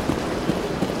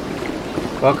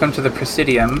 Welcome to the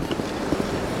Presidium.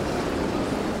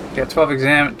 Got 12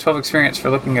 experience for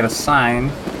looking at a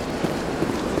sign.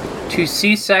 To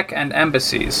CSEC and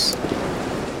embassies.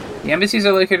 The embassies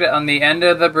are located on the end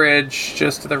of the bridge,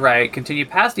 just to the right. Continue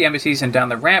past the embassies and down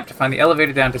the ramp to find the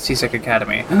elevator down to CSEC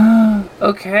Academy.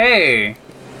 Okay.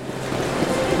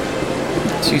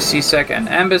 To CSEC and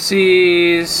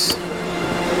embassies.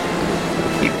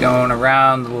 Keep going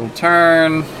around the little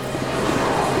turn.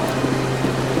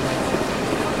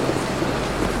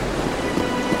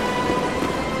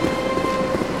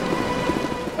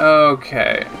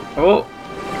 Okay. Oh.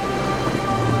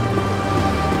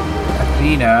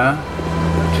 Avina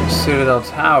to Citadel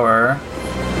Tower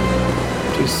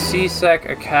to CSEC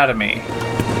Academy.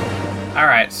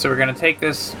 Alright, so we're gonna take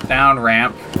this down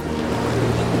ramp.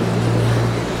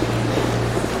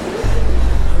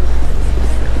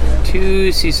 To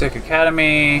CSEC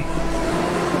Academy.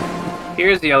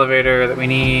 Here's the elevator that we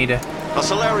need. A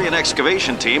Salarian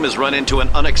excavation team has run into an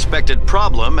unexpected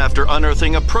problem after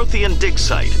unearthing a Prothean dig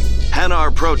site.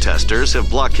 Hanar protesters have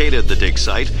blockaded the dig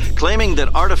site, claiming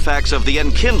that artifacts of the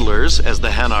Enkindlers, as the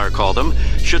Hanar call them,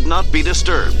 should not be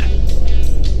disturbed.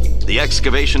 The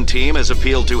excavation team has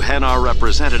appealed to Hanar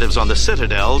representatives on the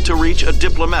Citadel to reach a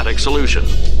diplomatic solution.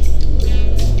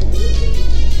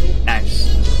 Nice.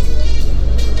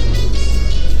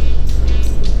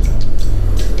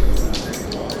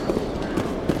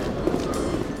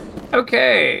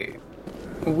 Okay,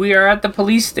 we are at the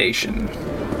police station.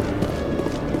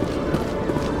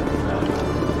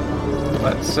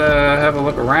 Let's have a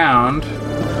look around.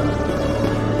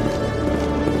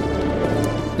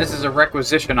 This is a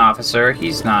requisition officer.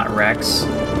 He's not Rex.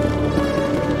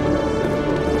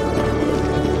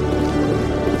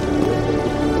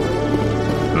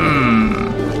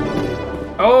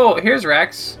 Oh, here's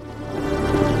Rex.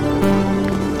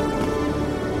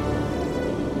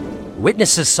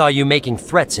 Witnesses saw you making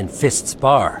threats in Fist's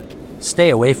bar. Stay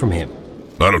away from him.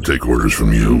 I don't take orders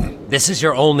from you. This is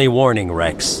your only warning,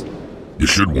 Rex. You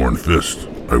should warn Fist.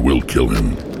 I will kill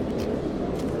him.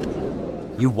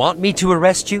 You want me to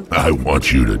arrest you? I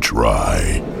want you to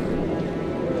try.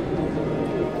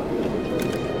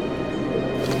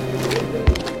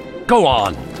 Go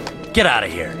on. Get out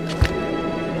of here.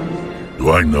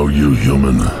 Do I know you,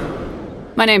 human?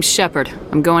 My name's Shepard.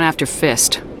 I'm going after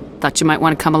Fist. Thought you might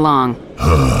want to come along.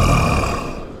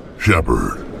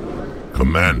 Shepard.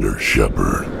 Commander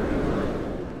Shepard.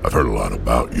 I've heard a lot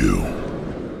about you.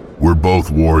 We're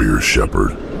both warriors,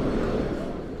 Shepard.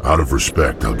 Out of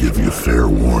respect, I'll give you a fair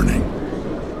warning.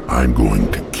 I'm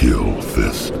going to kill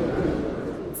Fist.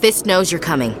 Fist knows you're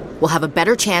coming. We'll have a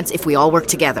better chance if we all work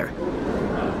together.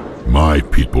 My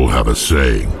people have a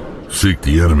saying. Seek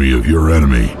the enemy of your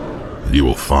enemy, and you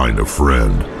will find a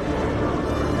friend.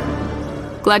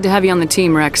 Glad to have you on the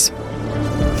team, Rex.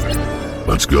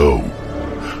 Let's go.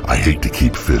 I hate to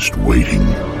keep Fist waiting.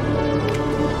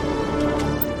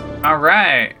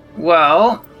 Alright,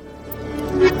 well...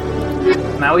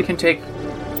 now we can take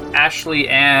Ashley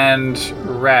and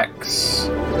Rex.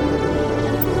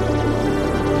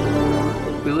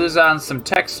 We lose on some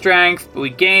tech strength, but we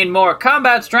gain more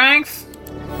combat strength!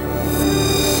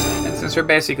 And since we're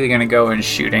basically going to go in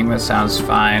shooting, this sounds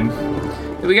fine.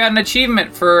 We got an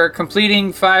achievement for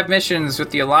completing 5 missions with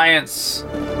the Alliance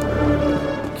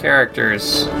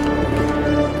characters.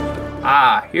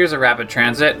 Ah, here's a rapid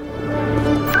transit.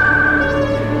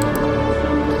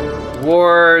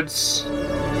 Wards.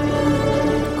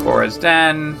 Cora's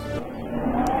Den.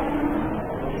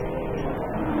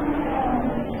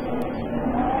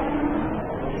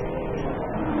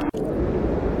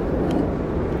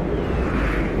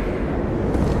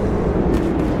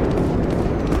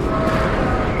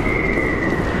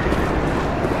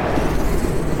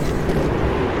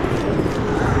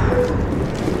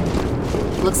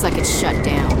 Looks like it's shut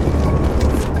down.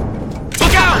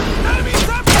 Look out!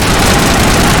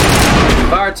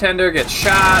 Bartender gets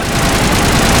shot.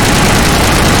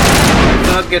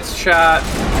 Thug gets shot.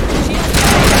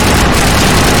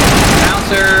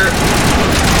 Bouncer.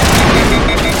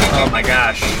 Oh my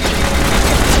gosh.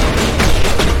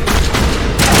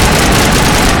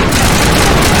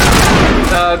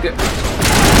 Thug.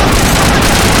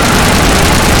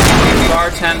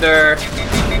 Bartender.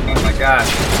 Oh my gosh.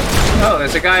 Oh,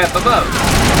 there's a guy up above.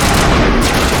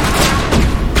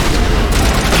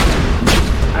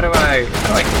 How do I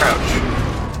crouch?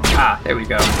 Ah, there we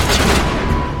go.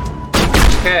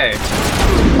 Okay.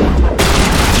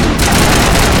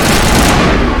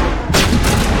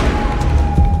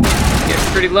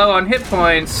 Getting pretty low on hit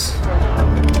points.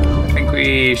 I think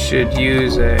we should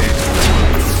use a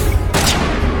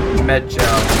med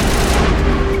gel.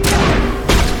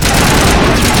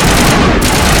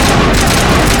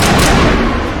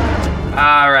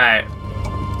 All right.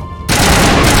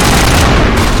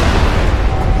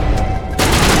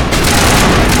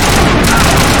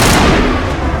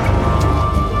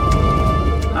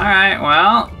 All right,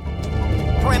 well.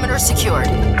 Perimeter secured.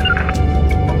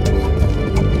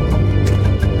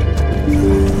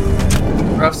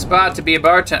 Rough spot to be a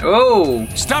bartender. Oh!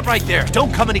 Stop right there.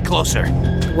 Don't come any closer.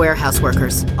 Warehouse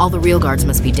workers. All the real guards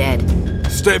must be dead.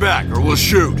 Stay back or we'll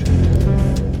shoot.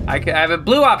 I have a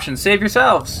blue option. Save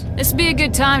yourselves. This'd be a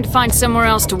good time to find somewhere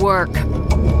else to work.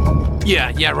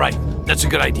 Yeah, right. That's a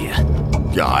good idea.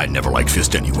 Yeah, I never liked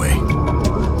Fist anyway.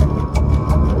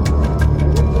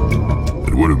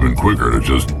 It would have been quicker to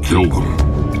just kill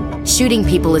them. Shooting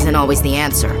people isn't always the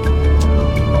answer.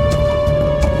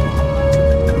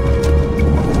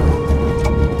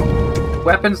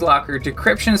 Weapons locker.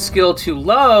 Decryption skill too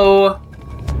low.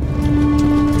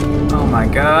 Oh my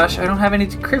gosh, I don't have any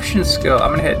decryption skill.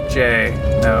 I'm gonna hit J.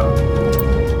 No.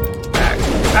 Back.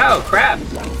 Oh, crap!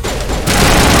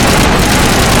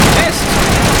 Missed!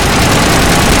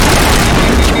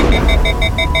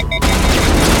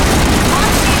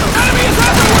 Enemies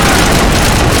everywhere!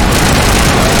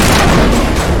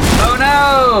 Oh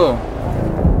no!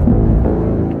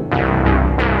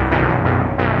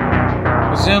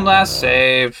 Resume last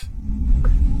save.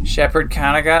 Shepard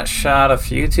kind of got shot a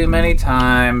few too many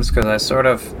times because I sort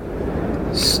of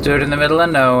stood in the middle of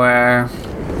nowhere.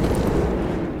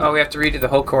 Oh, we have to redo the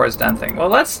whole Cora's Den thing. Well,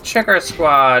 let's check our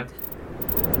squad.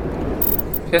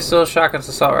 Pistols, shotguns,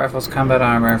 assault rifles, combat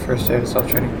armor, first aid, assault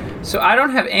training. So I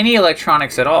don't have any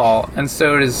electronics at all, and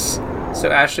so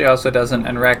Ashley also doesn't,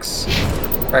 and Rex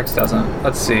doesn't.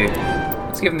 Let's see.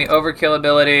 Let's give him the overkill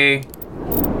ability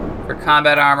for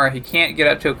combat armor. He can't get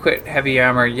up to equip heavy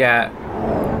armor yet.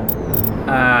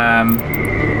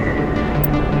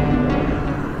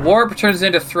 Warp turns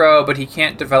into throw, but he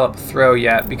can't develop throw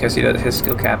yet because his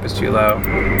skill cap is too low.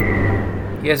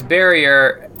 He has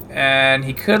barrier, and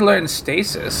he could learn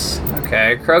stasis.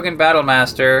 Okay, Krogan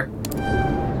Battlemaster.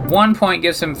 1 point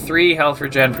gives him 3 health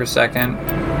regen per second.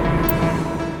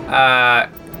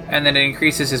 And then it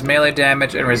increases his melee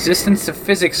damage and resistance to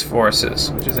physics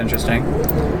forces, which is interesting.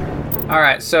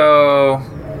 Alright, so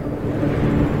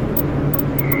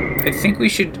I think we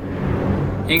should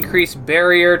increase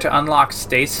barrier to unlock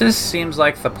stasis. Seems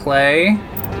like the play.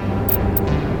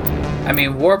 I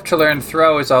mean, warp to learn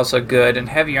throw is also good, and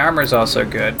heavy armor is also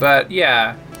good, but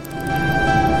yeah.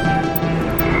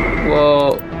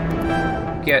 We'll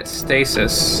get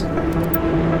stasis.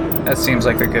 That seems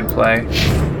like a good play.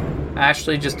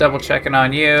 Ashley, just double checking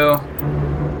on you.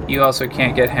 You also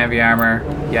can't get heavy armor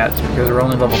yet because we're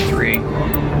only level 3.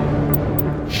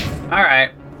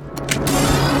 Alright.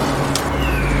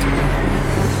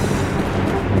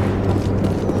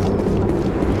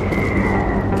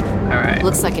 Alright.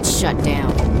 Looks like it's shut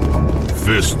down.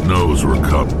 Fist knows we're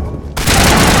coming.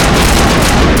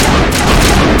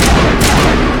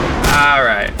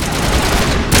 Alright.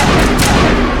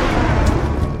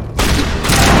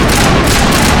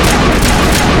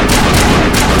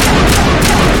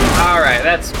 Alright,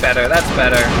 that's better, that's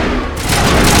better.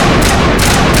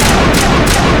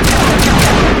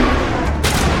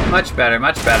 Much better,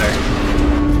 much better.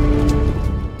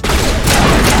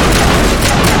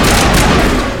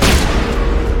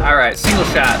 Alright, single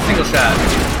shot, single shot.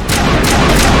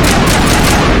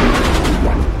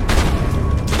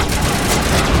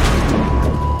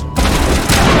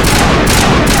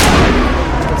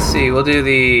 Let's see, we'll do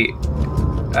the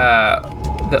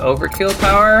overkill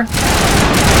power.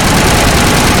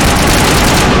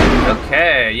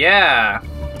 Okay, yeah.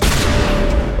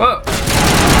 Whoa.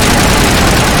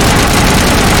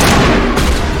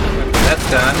 Okay, that's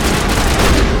done.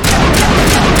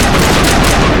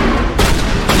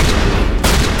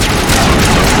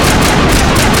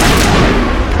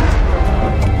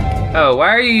 Oh, why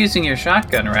are you using your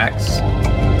shotgun, Rex?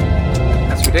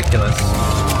 That's ridiculous.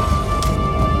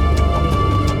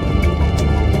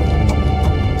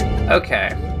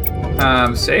 Okay.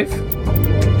 Save?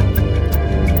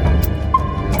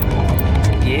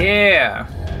 Yeah.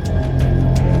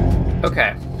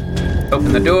 Okay.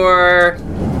 Open the door.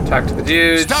 Talk to the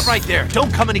dudes. Stop right there.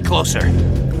 Don't come any closer.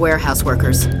 Warehouse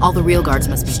workers. All the real guards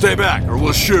must be... Stay back or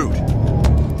we'll shoot.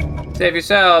 Save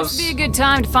yourselves. Be a good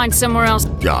time to find somewhere else.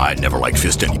 Yeah, I never liked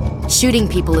Fist any. Shooting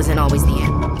people isn't always the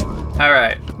end.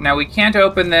 Alright. Now we can't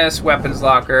open this weapons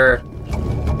locker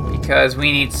because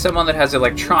we need someone that has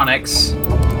electronics.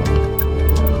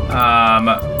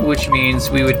 Which means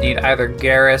we would need either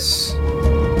Garrus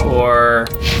or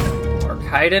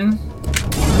Kaiden.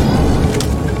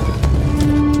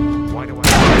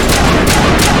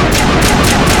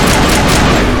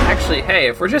 Actually, hey,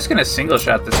 if we're just gonna single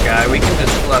shot this guy, we can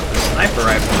just pull out the sniper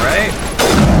rifle, right?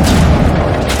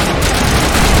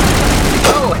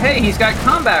 Oh, hey, he's got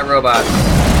combat robots.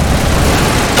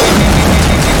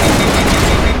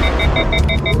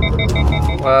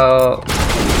 Well,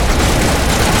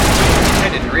 I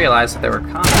didn't realize that there were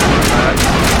combat robots.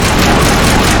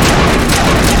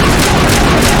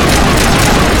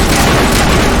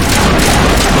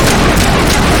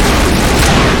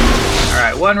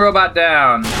 Alright, one robot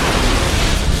down.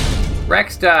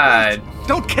 Rex died.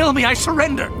 Don't kill me, I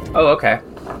surrender. Oh, okay.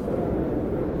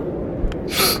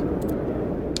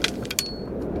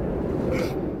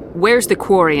 Where's the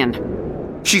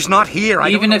Quarian? She's not here.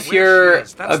 Even if you're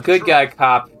a good guy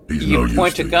cop, you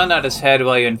point a gun at his head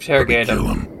while you interrogate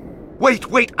him.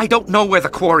 Wait, I don't know where the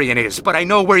Quarian is, but I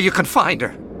know where you can find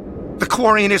her. The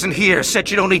Quarian isn't here, said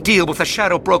she'd only deal with the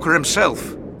Shadow Broker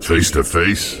himself. Face to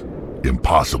face?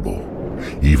 Impossible.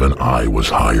 Even I was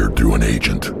hired through an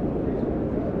agent.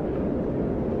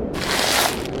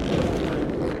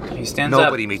 He stands up.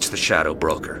 Nobody meets the Shadow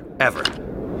Broker, ever.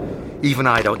 Even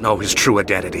I don't know his true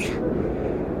identity.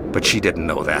 But she didn't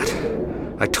know that.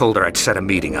 I told her I'd set a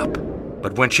meeting up.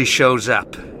 But when she shows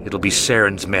up, it'll be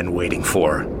Saren's men waiting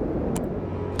for her.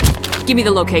 Give me the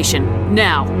location,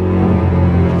 now.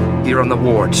 Here on the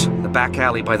wards, the back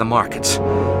alley by the markets.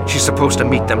 She's supposed to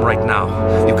meet them right now.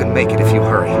 You can make it if you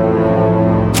hurry.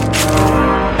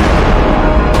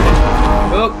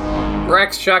 Oh,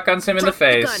 Rex shotguns him in the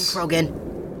face. Gun,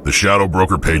 Krogan. The Shadow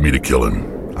Broker paid me to kill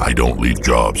him. I don't leave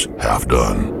jobs half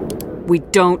done. We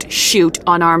don't shoot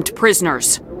unarmed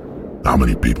prisoners. How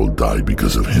many people died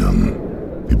because of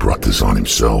him? He brought this on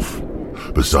himself.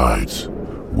 Besides,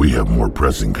 we have more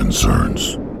pressing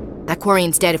concerns. That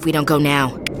Quarian's dead if we don't go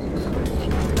now.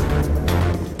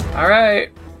 Alright.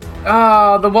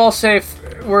 Oh, the wall safe.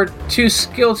 We're too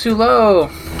low.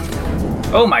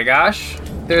 Oh my gosh.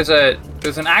 There's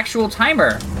an actual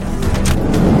timer.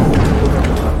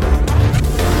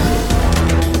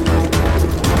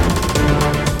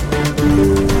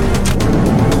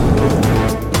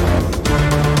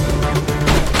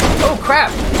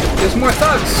 there's more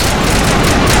thugs!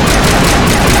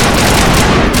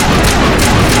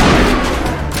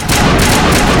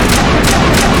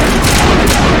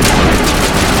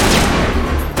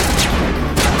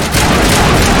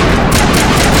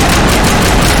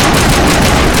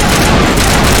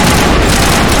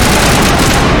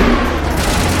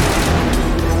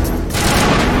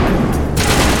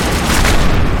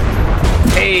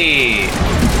 Hey!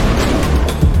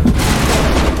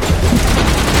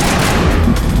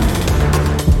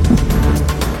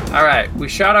 Alright, we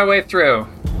shot our way through.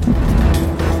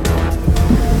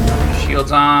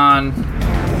 Shields on.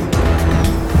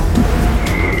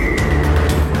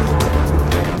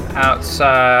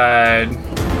 Outside. I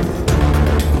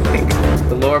think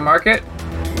the lower market.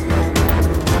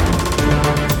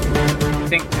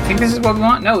 Think this is what we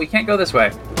want? No, we can't go this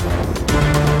way.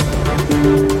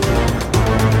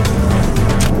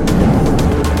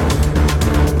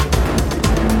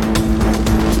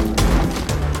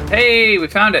 Hey, we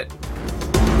found it.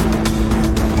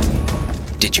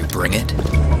 Did you bring it?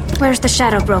 Where's the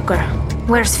Shadow Broker?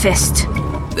 Where's Fist?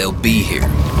 They'll be here.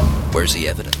 Where's the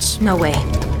evidence? No way.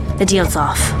 The deal's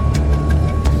off.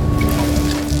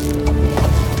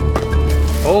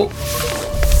 Oh.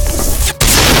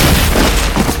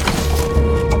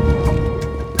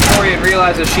 Quarian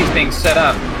realizes she's being set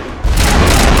up.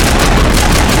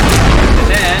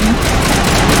 And then...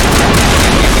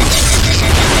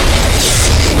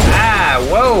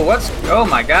 Whoa, what's... Oh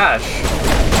my gosh.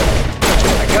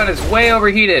 My gun is way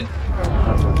overheated.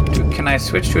 Can I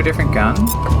switch to a different gun?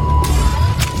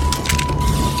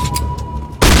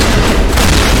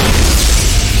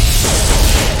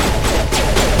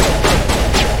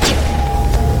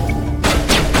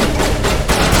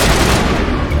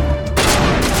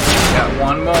 Got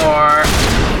one more.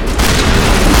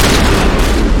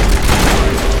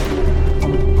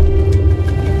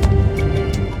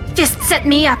 Fist set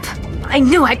me up. I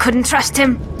knew I couldn't trust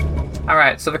him.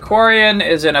 Alright, so the Quarian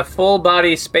is in a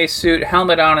full-body spacesuit,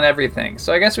 helmet on and everything.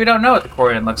 So I guess we don't know what the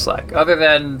Quarian looks like, other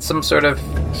than some sort of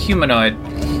humanoid.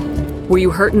 Were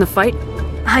you hurt in the fight?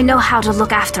 I know how to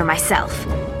look after myself.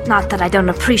 Not that I don't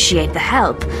appreciate the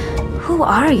help. Who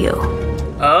are you?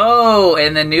 Oh,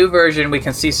 in the new version we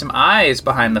can see some eyes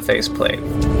behind the faceplate.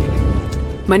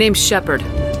 My name's Shepard.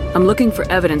 I'm looking for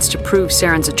evidence to prove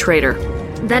Saren's a traitor.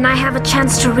 Then I have a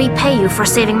chance to repay you for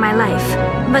saving my life.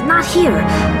 But not here.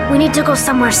 We need to go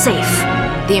somewhere safe.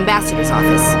 The ambassador's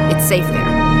office. It's safe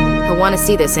there. He'll want to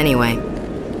see this anyway.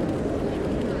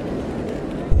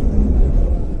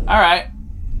 Alright.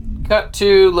 Cut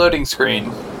to loading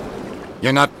screen.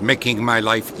 You're not making my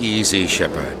life easy,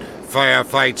 Shepard.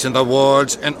 Firefights in the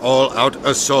wards, an all-out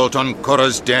assault on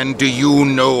Korra's den. Do you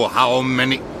know how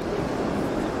many...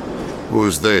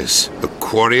 Who's this? The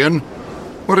Quarian?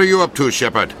 What are you up to,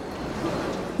 Shepard?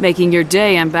 Making your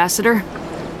day, Ambassador.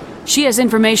 She has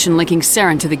information linking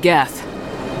Saren to the Geth.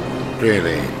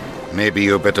 Really? Maybe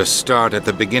you better start at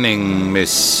the beginning,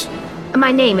 Miss...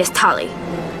 My name is Tali.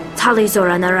 Tali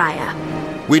Zora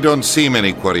Naraya. We don't see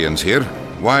many Quarians here.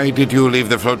 Why did you leave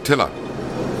the flotilla?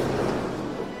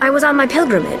 I was on my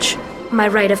pilgrimage. My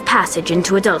rite of passage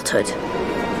into adulthood.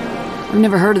 I've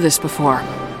never heard of this before.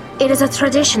 It is a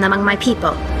tradition among my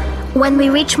people. When we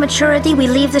reach maturity, we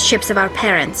leave the ships of our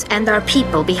parents and our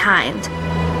people behind.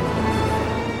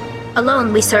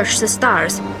 Alone, we search the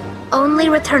stars, only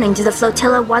returning to the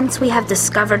flotilla once we have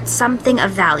discovered something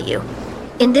of value.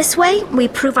 In this way, we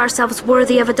prove ourselves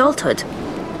worthy of adulthood.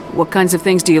 What kinds of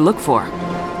things do you look for?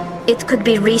 It could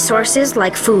be resources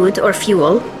like food or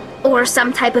fuel, or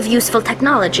some type of useful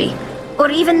technology, or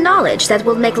even knowledge that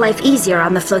will make life easier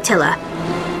on the flotilla.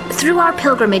 Through our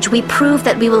pilgrimage, we prove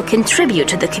that we will contribute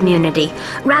to the community,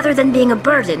 rather than being a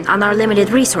burden on our limited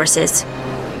resources.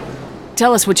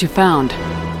 Tell us what you found.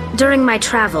 During my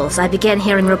travels, I began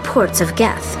hearing reports of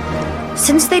Geth.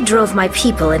 Since they drove my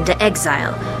people into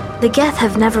exile, the Geth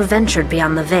have never ventured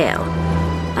beyond the Veil.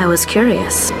 I was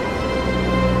curious.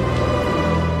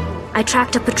 I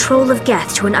tracked a patrol of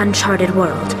Geth to an uncharted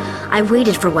world. I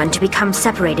waited for one to become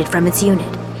separated from its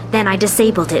unit. Then I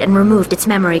disabled it and removed its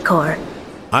memory core.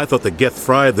 I thought the Geth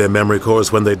fried their memory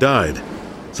cores when they died.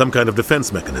 Some kind of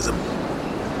defense mechanism.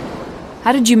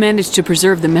 How did you manage to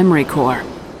preserve the memory core?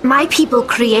 My people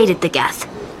created the Geth.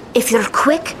 If you're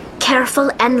quick, careful,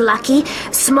 and lucky,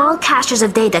 small caches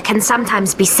of data can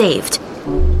sometimes be saved.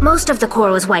 Most of the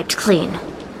core was wiped clean,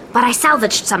 but I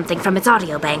salvaged something from its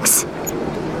audio banks.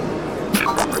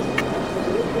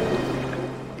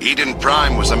 Eden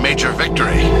Prime was a major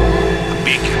victory. The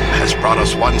beacon has brought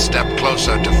us one step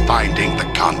closer to finding the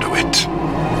conduit.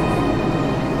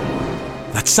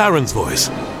 That's Saren's voice.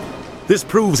 This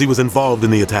proves he was involved in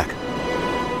the attack.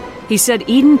 He said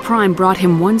Eden Prime brought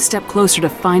him one step closer to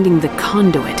finding the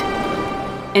conduit.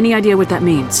 Any idea what that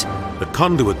means? The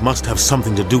conduit must have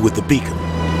something to do with the beacon.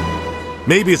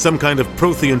 Maybe it's some kind of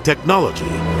Prothean technology.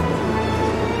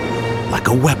 Like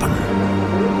a weapon.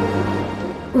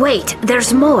 Wait,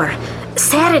 there's more.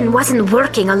 Saren wasn't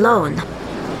working alone.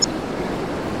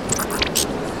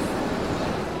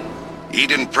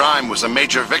 Eden Prime was a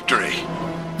major victory.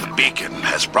 The beacon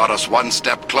has brought us one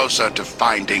step closer to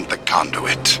finding the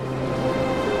conduit.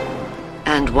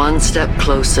 And one step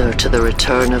closer to the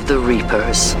return of the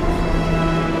Reapers.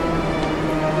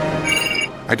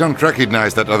 I don't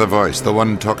recognize that other voice, the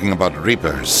one talking about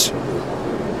Reapers.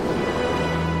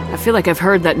 I feel like I've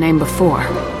heard that name before.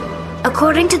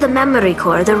 According to the Memory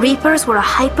Core, the Reapers were a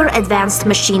hyper-advanced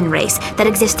machine race that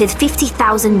existed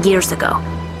 50,000 years ago.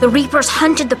 The Reapers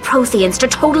hunted the Protheans to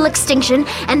total extinction,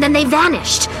 and then they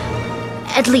vanished.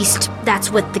 At least,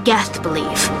 that's what the Geth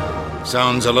believe.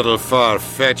 Sounds a little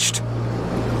far-fetched.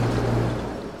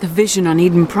 The vision on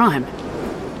Eden Prime.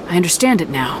 I understand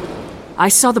it now. I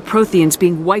saw the Protheans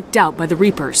being wiped out by the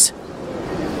Reapers.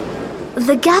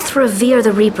 The Geth revere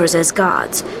the Reapers as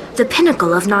gods, the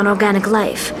pinnacle of non-organic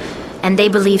life, and they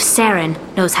believe Saren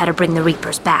knows how to bring the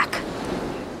Reapers back.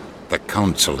 The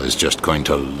Council is just going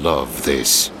to love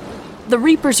this. The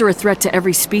Reapers are a threat to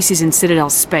every species in Citadel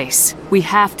space. We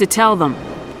have to tell them.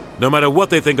 No matter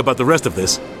what they think about the rest of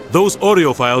this, those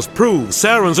audio files prove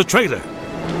Saren's a traitor.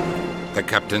 The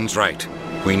Captain's right.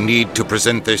 We need to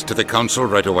present this to the Council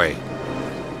right away.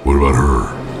 What about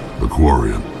her, the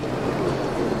Quarian?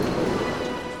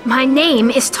 My name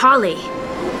is Tali.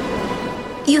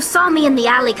 You saw me in the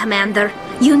alley, Commander.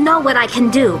 You know what I can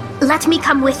do. Let me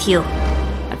come with you.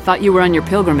 I thought you were on your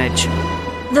pilgrimage.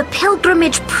 The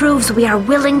pilgrimage proves we are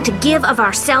willing to give of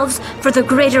ourselves for the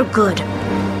greater good.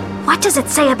 What does it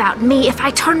say about me if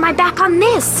I turn my back on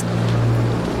this?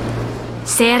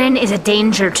 Saren is a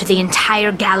danger to the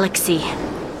entire galaxy.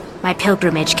 My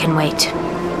pilgrimage can wait.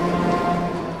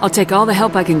 I'll take all the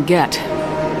help I can get.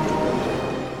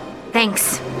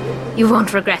 Thanks. You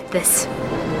won't regret this.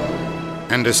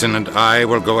 Anderson and I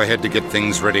will go ahead to get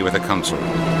things ready with the Council.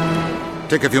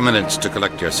 Take a few minutes to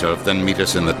collect yourself, then meet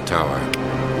us in the tower.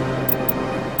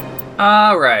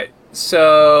 Alright,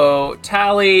 so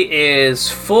Tali is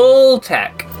full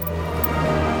tech.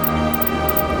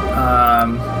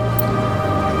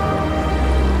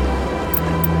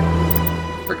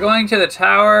 We're going to the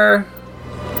tower.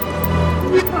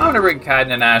 I'm gonna bring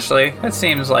Kaiden and Ashley. That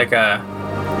seems like a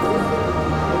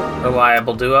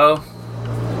reliable duo.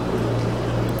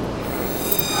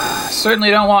 Certainly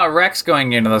don't want Rex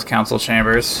going into those council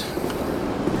chambers.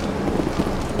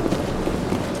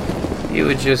 He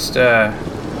would just, I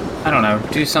don't know,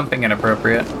 do something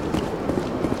inappropriate.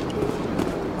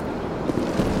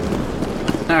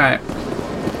 Alright.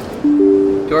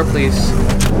 Door, please.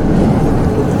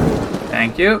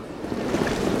 Thank you.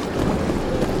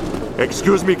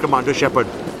 Excuse me, Commander Shepard.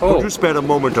 Oh. Could you spare a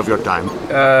moment of your time?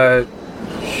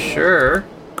 Sure.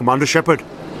 Commander Shepard,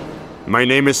 my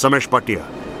name is Samesh Bhatia.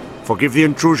 Forgive the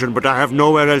intrusion, but I have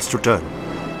nowhere else to turn.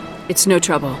 It's no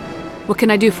trouble. What can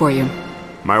I do for you?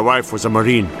 My wife was a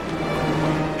Marine.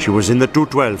 She was in the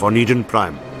 212 on Eden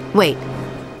Prime. Wait,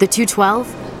 the 212?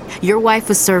 Your wife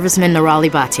was serviceman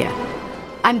Nirali Bhatia.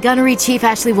 I'm Gunnery Chief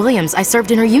Ashley Williams. I served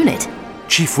in her unit.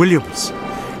 Chief Williams,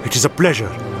 it is a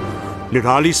pleasure.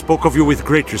 Nirali spoke of you with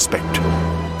great respect.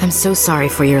 I'm so sorry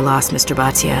for your loss, Mr.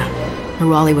 Bhatia.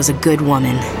 Nirali was a good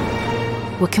woman.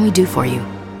 What can we do for you?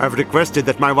 I've requested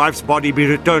that my wife's body be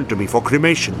returned to me for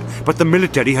cremation, but the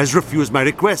military has refused my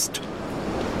request.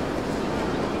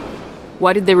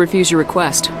 Why did they refuse your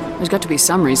request? There's got to be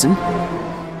some reason.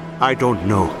 I don't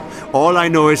know. All I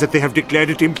know is that they have declared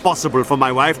it impossible for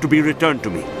my wife to be returned to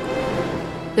me.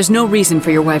 There's no reason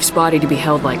for your wife's body to be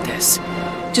held like this.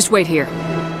 Just wait here.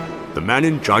 The man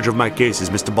in charge of my case is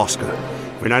Mr. Bosker.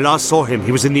 When I last saw him,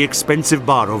 he was in the expensive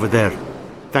bar over there.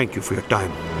 Thank you for your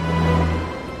time.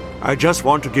 I just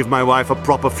want to give my wife a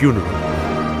proper funeral,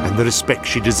 and the respect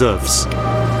she deserves.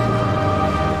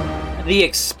 The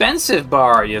expensive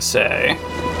bar, you say? I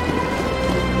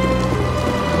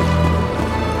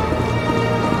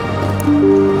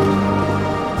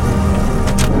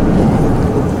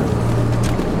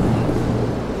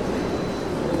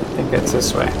think it's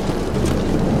this way.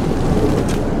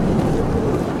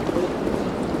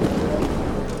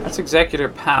 That's Executor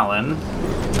Palin.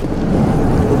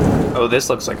 Oh, this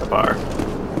looks like a bar.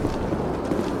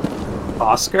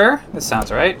 Oscar? This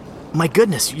sounds right. My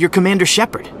goodness, you're Commander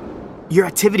Shepard. Your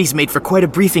activities made for quite a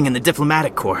briefing in the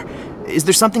Diplomatic Corps. Is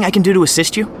there something I can do to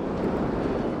assist you?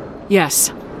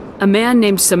 Yes. A man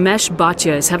named Samesh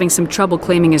Bhatia is having some trouble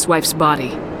claiming his wife's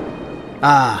body.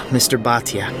 Ah, Mr.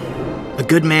 Bhatia. A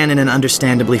good man in an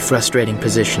understandably frustrating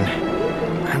position.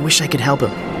 I wish I could help him.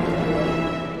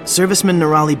 Serviceman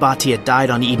Nirali Bhatia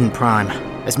died on Eden Prime,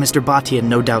 as Mr. Bhatia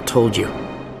no doubt told you.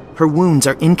 Her wounds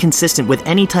are inconsistent with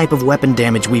any type of weapon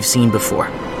damage we've seen before.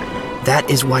 That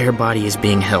is why her body is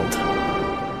being held.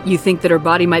 You think that her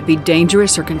body might be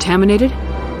dangerous or contaminated?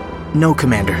 No,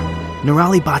 Commander.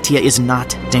 Nirali Bhatia is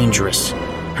not dangerous.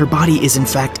 Her body is in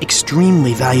fact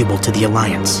extremely valuable to the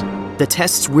Alliance. The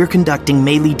tests we're conducting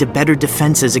may lead to better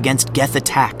defenses against Geth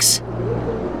attacks.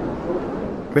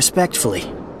 Respectfully,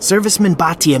 Serviceman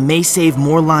Bhatia may save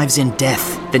more lives in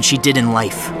death than she did in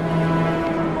life.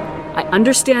 I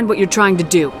understand what you're trying to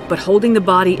do, but holding the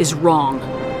body is wrong.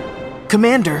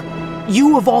 Commander,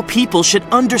 you of all people should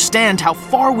understand how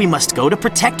far we must go to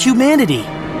protect humanity.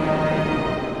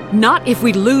 Not if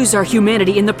we lose our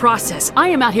humanity in the process. I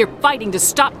am out here fighting to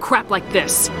stop crap like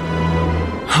this.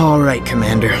 All right,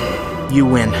 Commander. You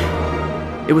win.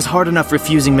 It was hard enough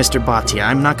refusing Mr. Bhatia.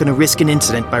 I'm not going to risk an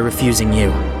incident by refusing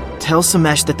you. Tell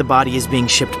Samesh that the body is being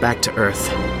shipped back to Earth.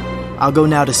 I'll go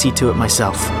now to see to it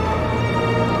myself.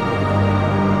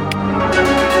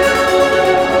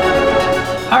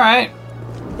 Alright.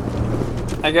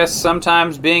 I guess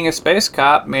sometimes being a space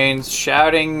cop means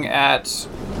shouting at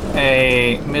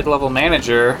a mid-level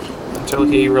manager until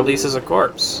he releases a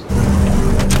corpse.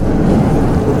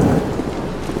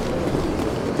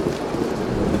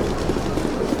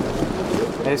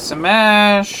 Hey,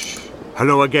 Samesh.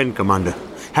 Hello again, Commander.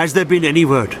 Has there been any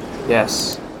word?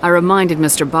 Yes. I reminded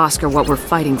Mr. Bhaskar what we're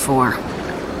fighting for.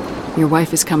 Your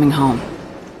wife is coming home.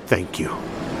 Thank you.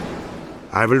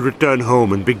 I will return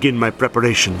home and begin my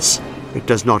preparations. It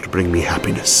does not bring me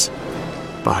happiness,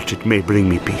 but it may bring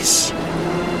me peace.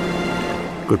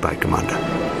 Goodbye, Commander.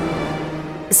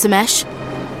 Samesh,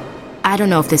 I don't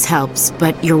know if this helps,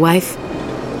 but your wife,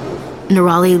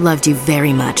 Nirali, loved you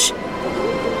very much.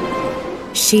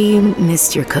 She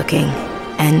missed your cooking,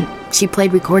 and she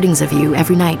played recordings of you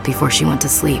every night before she went to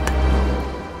sleep.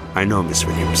 I know, Miss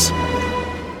Williams,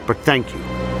 but thank you.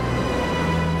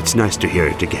 It's nice to hear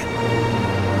it again.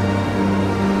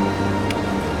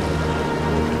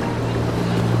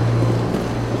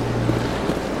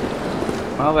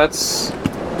 Well, that's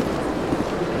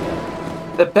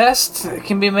the best that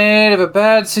can be made of a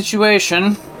bad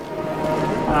situation.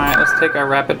 Alright, let's take our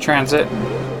rapid transit.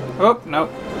 Oh, nope.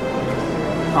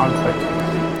 Wrong click.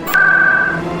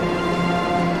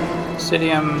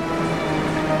 Obsidium.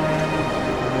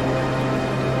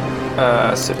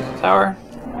 Citadel Tower.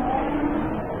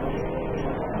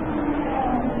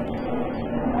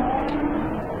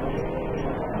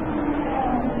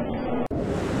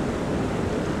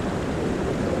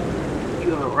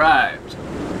 You have arrived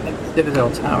at the Citadel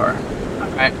Tower.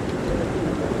 Alright.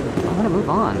 I want to move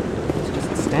on. It's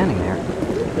just standing there.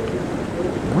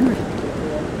 I wonder if...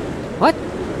 What?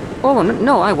 Oh,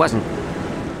 no, I wasn't.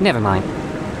 Never mind.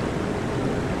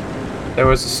 There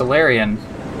was a Solarian.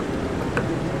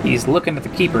 He's looking at the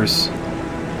Keepers.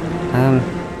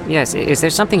 Yes, is there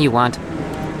something you want?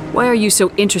 Why are you so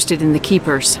interested in the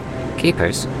Keepers?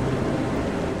 Keepers?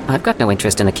 I've got no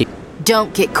interest in the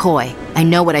Don't get coy. I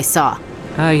know what I saw.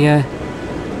 I'm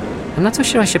not so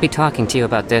sure I should be talking to you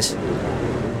about this.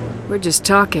 We're just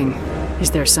talking.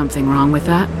 Is there something wrong with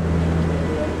that?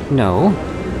 No.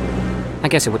 I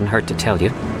guess it wouldn't hurt to tell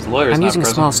you. I'm using a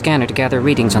small scanner to gather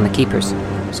readings on the Keepers.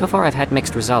 So far I've had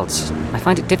mixed results. I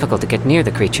find it difficult to get near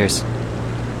the creatures.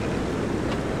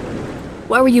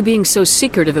 Why were you being so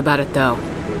secretive about it, though?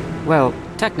 Well,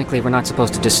 technically we're not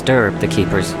supposed to disturb the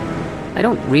Keepers. I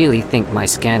don't really think my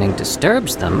scanning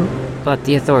disturbs them, but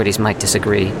the authorities might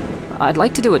disagree. I'd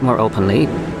like to do it more openly,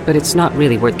 but it's not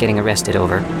really worth getting arrested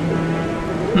over.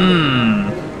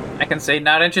 I can say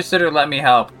not interested or let me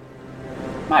help.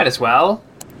 Might as well.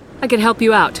 I can help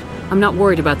you out. I'm not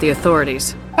worried about the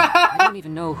authorities. I don't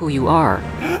even know who you are.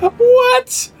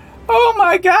 What? Oh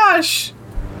my gosh!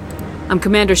 I'm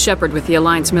Commander Shepard with the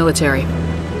Alliance military.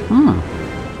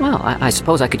 Well, I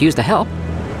suppose I could use the help.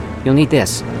 You'll need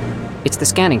this. It's the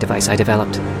scanning device I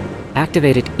developed.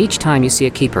 Activate it each time you see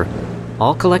a Keeper.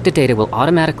 All collected data will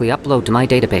automatically upload to my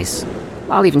database.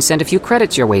 I'll even send a few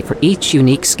credits your way for each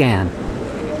unique scan.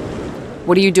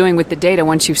 What are you doing with the data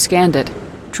once you've scanned it?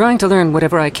 Trying to learn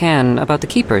whatever I can about the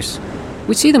Keepers.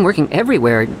 We see them working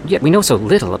everywhere, yet we know so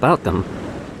little about them.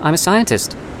 I'm a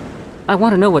scientist. I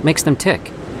want to know what makes them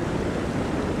tick.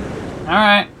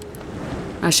 Alright.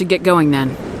 I should get going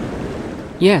then.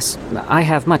 Yes, I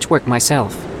have much work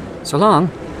myself. So long,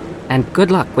 and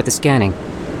good luck with the scanning.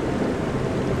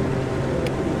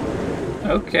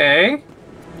 Okay.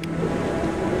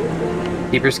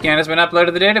 Keeper scan has been uploaded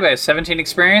to the database. 17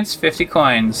 experience, 50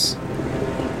 coins.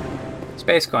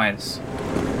 Space coins.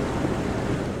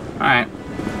 Alright.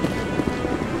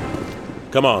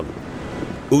 Come on.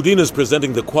 Udina's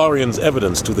presenting the Quarians'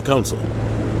 evidence to the Council.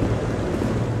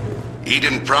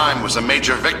 Eden Prime was a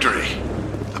major victory.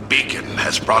 The beacon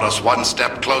has brought us one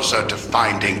step closer to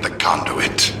finding the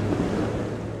conduit.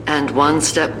 And one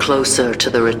step closer to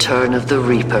the return of the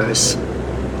Reapers.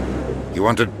 You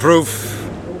wanted proof?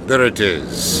 There it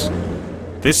is.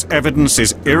 This evidence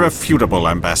is irrefutable,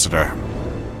 Ambassador.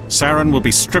 Saren will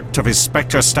be stripped of his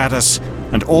Spectre status,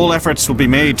 and all efforts will be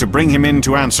made to bring him in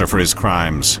to answer for his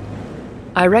crimes.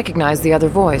 I recognize the other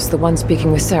voice, the one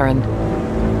speaking with Saren.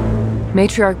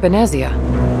 Matriarch Benezia.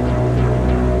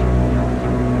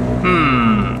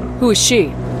 Who is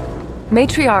she?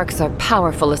 Matriarchs are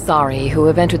powerful Asari who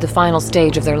have entered the final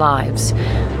stage of their lives.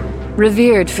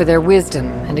 Revered for their wisdom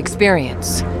and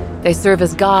experience, they serve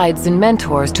as guides and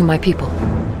mentors to my people.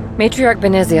 Matriarch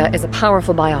Benezia is a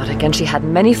powerful biotic, and she had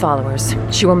many followers.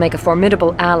 She will make a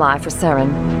formidable ally for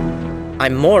Saren.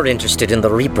 I'm more interested in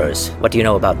the Reapers. What do you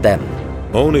know about them?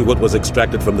 Only what was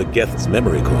extracted from the Geth's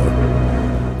memory core.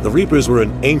 The Reapers were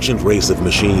an ancient race of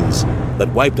machines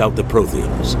that wiped out the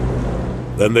Protheans.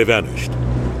 Then they vanished.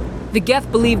 The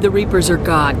Geth believe the Reapers are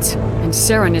gods, and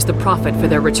Saren is the prophet for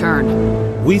their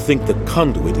return. We think the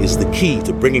conduit is the key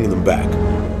to bringing them back.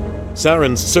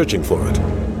 Saren's searching for it.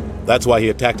 That's why he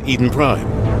attacked Eden Prime.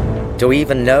 Do we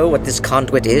even know what this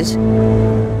conduit is?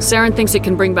 Saren thinks it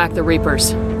can bring back the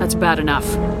Reapers. That's bad enough.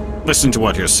 Listen to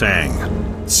what you're saying.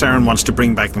 Saren wants to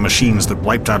bring back the machines that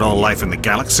wiped out all life in the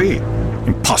galaxy?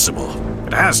 Impossible.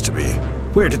 It has to be.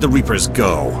 Where did the Reapers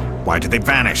go? Why did they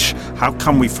vanish? How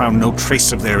come we found no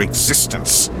trace of their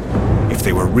existence? If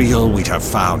they were real, we'd have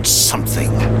found something.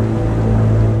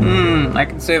 I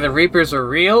can say the Reapers are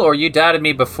real, or you doubted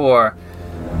me before.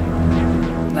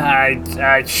 I'm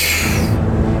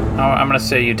gonna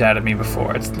say you doubted me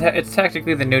before. It's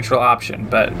technically the neutral option,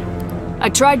 but... I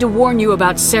tried to warn you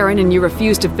about Saren and you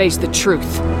refused to face the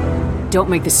truth. Don't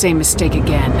make the same mistake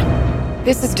again.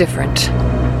 This is different.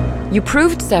 You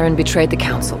proved Saren betrayed the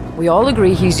Council. We all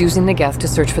agree he's using the Geth to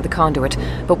search for the conduit,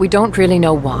 but we don't really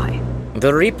know why.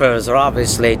 The Reapers are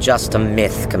obviously just a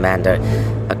myth, Commander.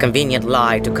 A convenient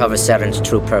lie to cover Saren's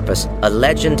true purpose. A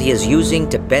legend he is using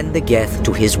to bend the Geth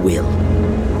to his will.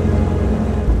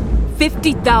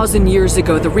 50,000 years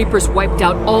ago, the Reapers wiped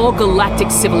out all galactic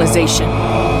civilization.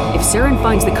 If Saren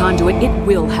finds the conduit, it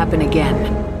will happen again.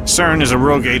 Saren is a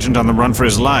rogue agent on the run for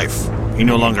his life. He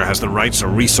no longer has the rights or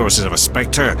resources of a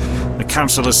Spectre. The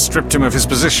Council has stripped him of his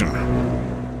position.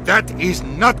 That is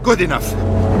not good enough.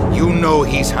 You know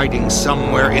he's hiding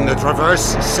somewhere in the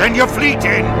Traverse. Send your fleet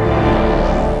in!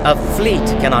 A fleet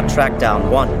cannot track down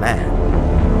one man.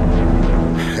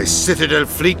 A Citadel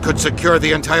fleet could secure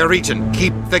the entire region,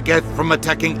 keep the Geth from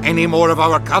attacking any more of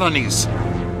our colonies.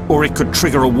 Or it could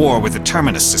trigger a war with the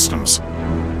Terminus systems.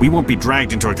 We won't be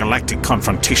dragged into a galactic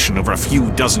confrontation over a few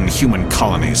dozen human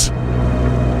colonies.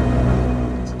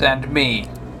 Stand me.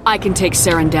 I can take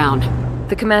Saren down.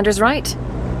 The Commander's right.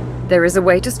 There is a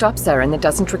way to stop Saren that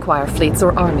doesn't require fleets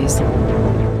or armies.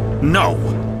 No!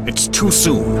 It's too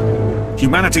soon.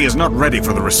 Humanity is not ready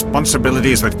for the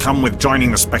responsibilities that come with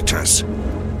joining the Spectres.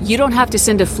 You don't have to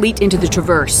send a fleet into the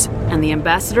Traverse, and the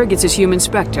Ambassador gets his human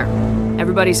Spectre.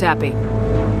 Everybody's happy.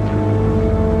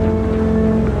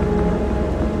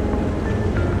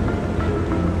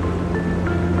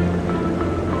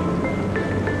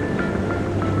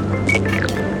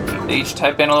 They each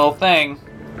type in a little thing.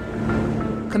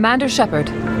 Commander Shepard,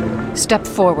 step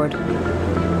forward.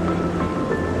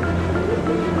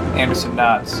 Anderson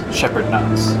nods. Shepard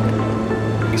nods.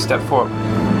 We step forward.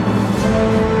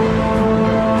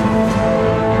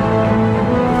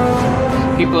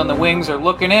 People in the wings are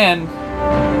looking in.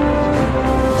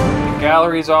 The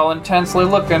gallery's all intensely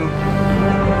looking.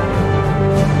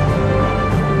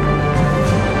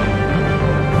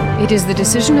 It is the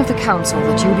decision of the Council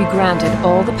that you be granted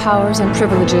all the powers and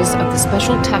privileges of the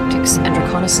Special Tactics and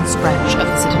Reconnaissance Branch of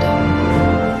the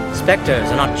Citadel. Spectres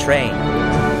are not trained,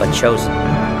 but chosen.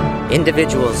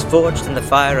 Individuals forged in the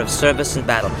fire of service and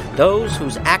battle. Those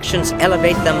whose actions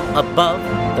elevate them above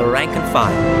the rank and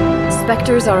file.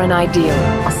 Spectres are an ideal,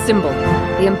 a symbol,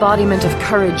 the embodiment of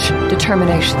courage,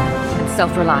 determination, and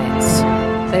self-reliance.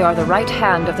 They are the right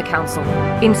hand of the Council,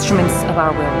 instruments of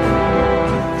our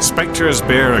will. Spectres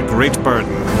bear a great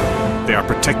burden. They are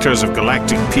protectors of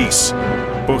galactic peace,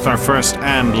 both our first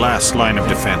and last line of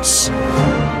defense.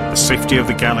 The safety of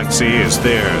the galaxy is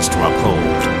theirs to uphold.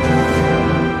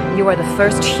 You are the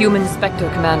first human Spectre,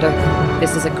 Commander.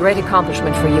 This is a great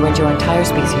accomplishment for you and your entire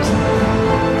species.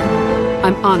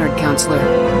 I'm honored, Counselor.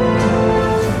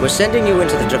 We're sending you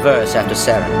into the Traverse after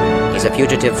Saren. He's a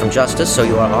fugitive from justice, so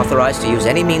you are authorized to use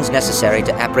any means necessary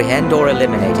to apprehend or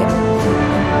eliminate him.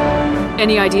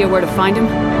 Any idea where to find him?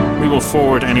 We will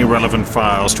forward any relevant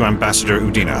files to Ambassador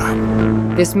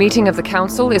Udina. This meeting of the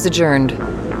Council is adjourned.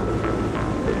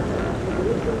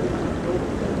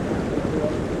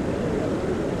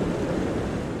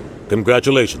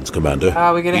 Congratulations, Commander.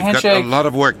 We get a You've handshake. got a lot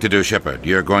of work to do, Shepard.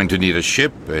 You're going to need a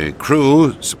ship, a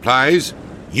crew, supplies.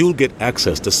 You'll get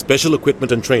access to special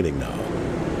equipment and training now.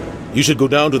 You should go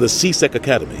down to the C-Sec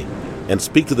Academy and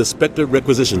speak to the Spectre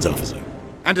Requisitions Officer.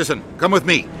 Anderson, come with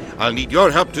me. I'll need your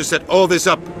help to set all this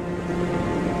up.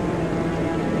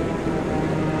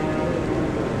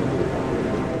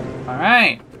 All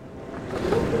right.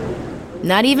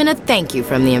 Not even a thank you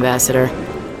from the Ambassador.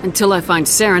 Until I find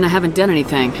Saren, I haven't done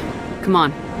anything. Come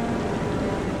on.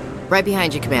 Right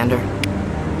behind you, Commander.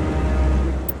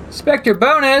 Spectre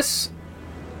bonus!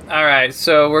 Alright,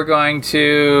 so we're going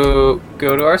to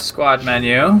go to our squad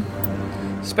menu.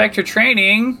 Spectre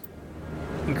training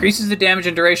increases the damage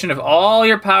and duration of all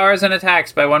your powers and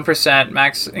attacks by 1%,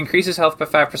 max increases health by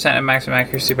 5%, and maximum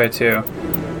accuracy by 2.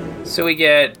 So we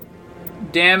get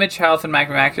damage, health, and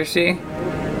maximum accuracy.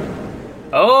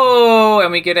 Oh,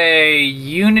 and we get a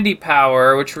Unity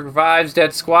power, which revives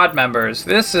dead squad members.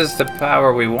 This is the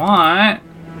power we want.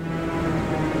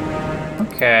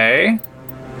 Okay.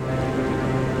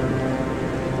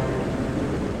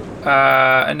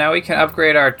 And now we can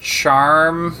upgrade our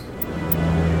charm.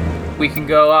 We can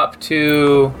go up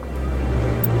to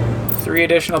 3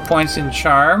 additional points in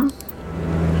charm.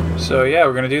 So yeah,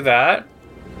 we're gonna do that.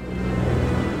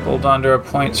 Hold on to our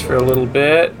points for a little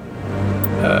bit.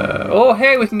 Oh,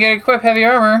 hey, we can get equip heavy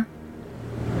armor.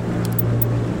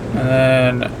 And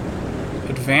then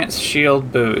advanced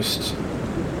shield boost.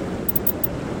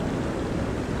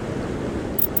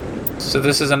 So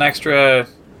this is an extra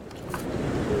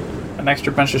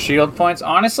bunch of shield points.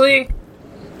 Honestly,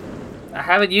 I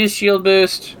haven't used shield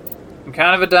boost. I'm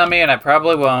kind of a dummy, and I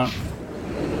probably won't.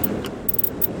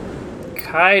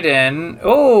 Kaiden.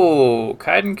 Oh,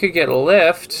 Kaiden could get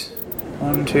lift.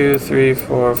 1, 2, 3,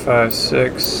 4, 5,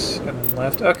 6, and then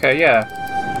lift. Okay, yeah.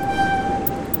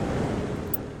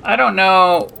 I don't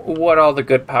know what all the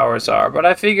good powers are, but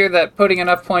I figure that putting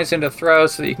enough points into throw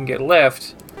so that you can get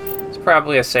lift is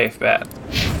probably a safe bet.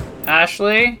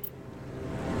 Ashley?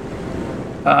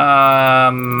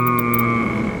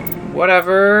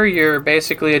 Whatever. You're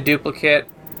basically a duplicate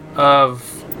of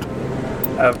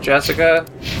Jessica,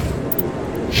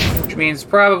 which means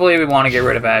probably we want to get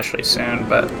rid of Ashley soon,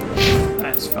 but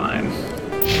that's fine.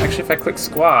 Actually, if I click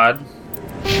squad,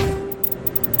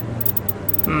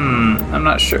 I'm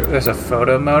not sure. There's a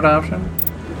photo mode option.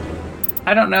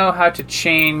 I don't know how to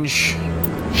change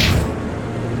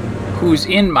who's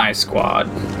in my squad,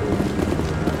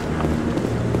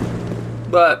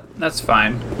 but that's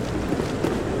fine.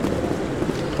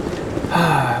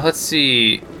 Let's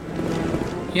see.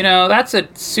 You know, that's a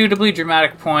suitably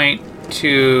dramatic point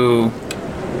to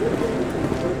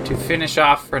finish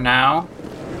off for now.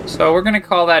 So we're going to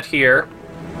call that here.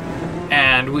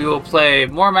 And we will play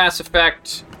more Mass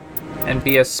Effect and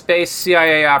be a space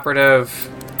CIA operative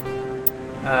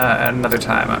at another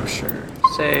time, I'm sure.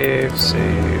 Save.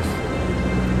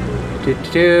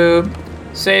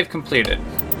 Save completed.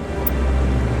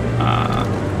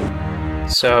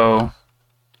 So,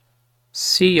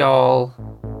 see y'all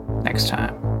next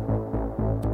time.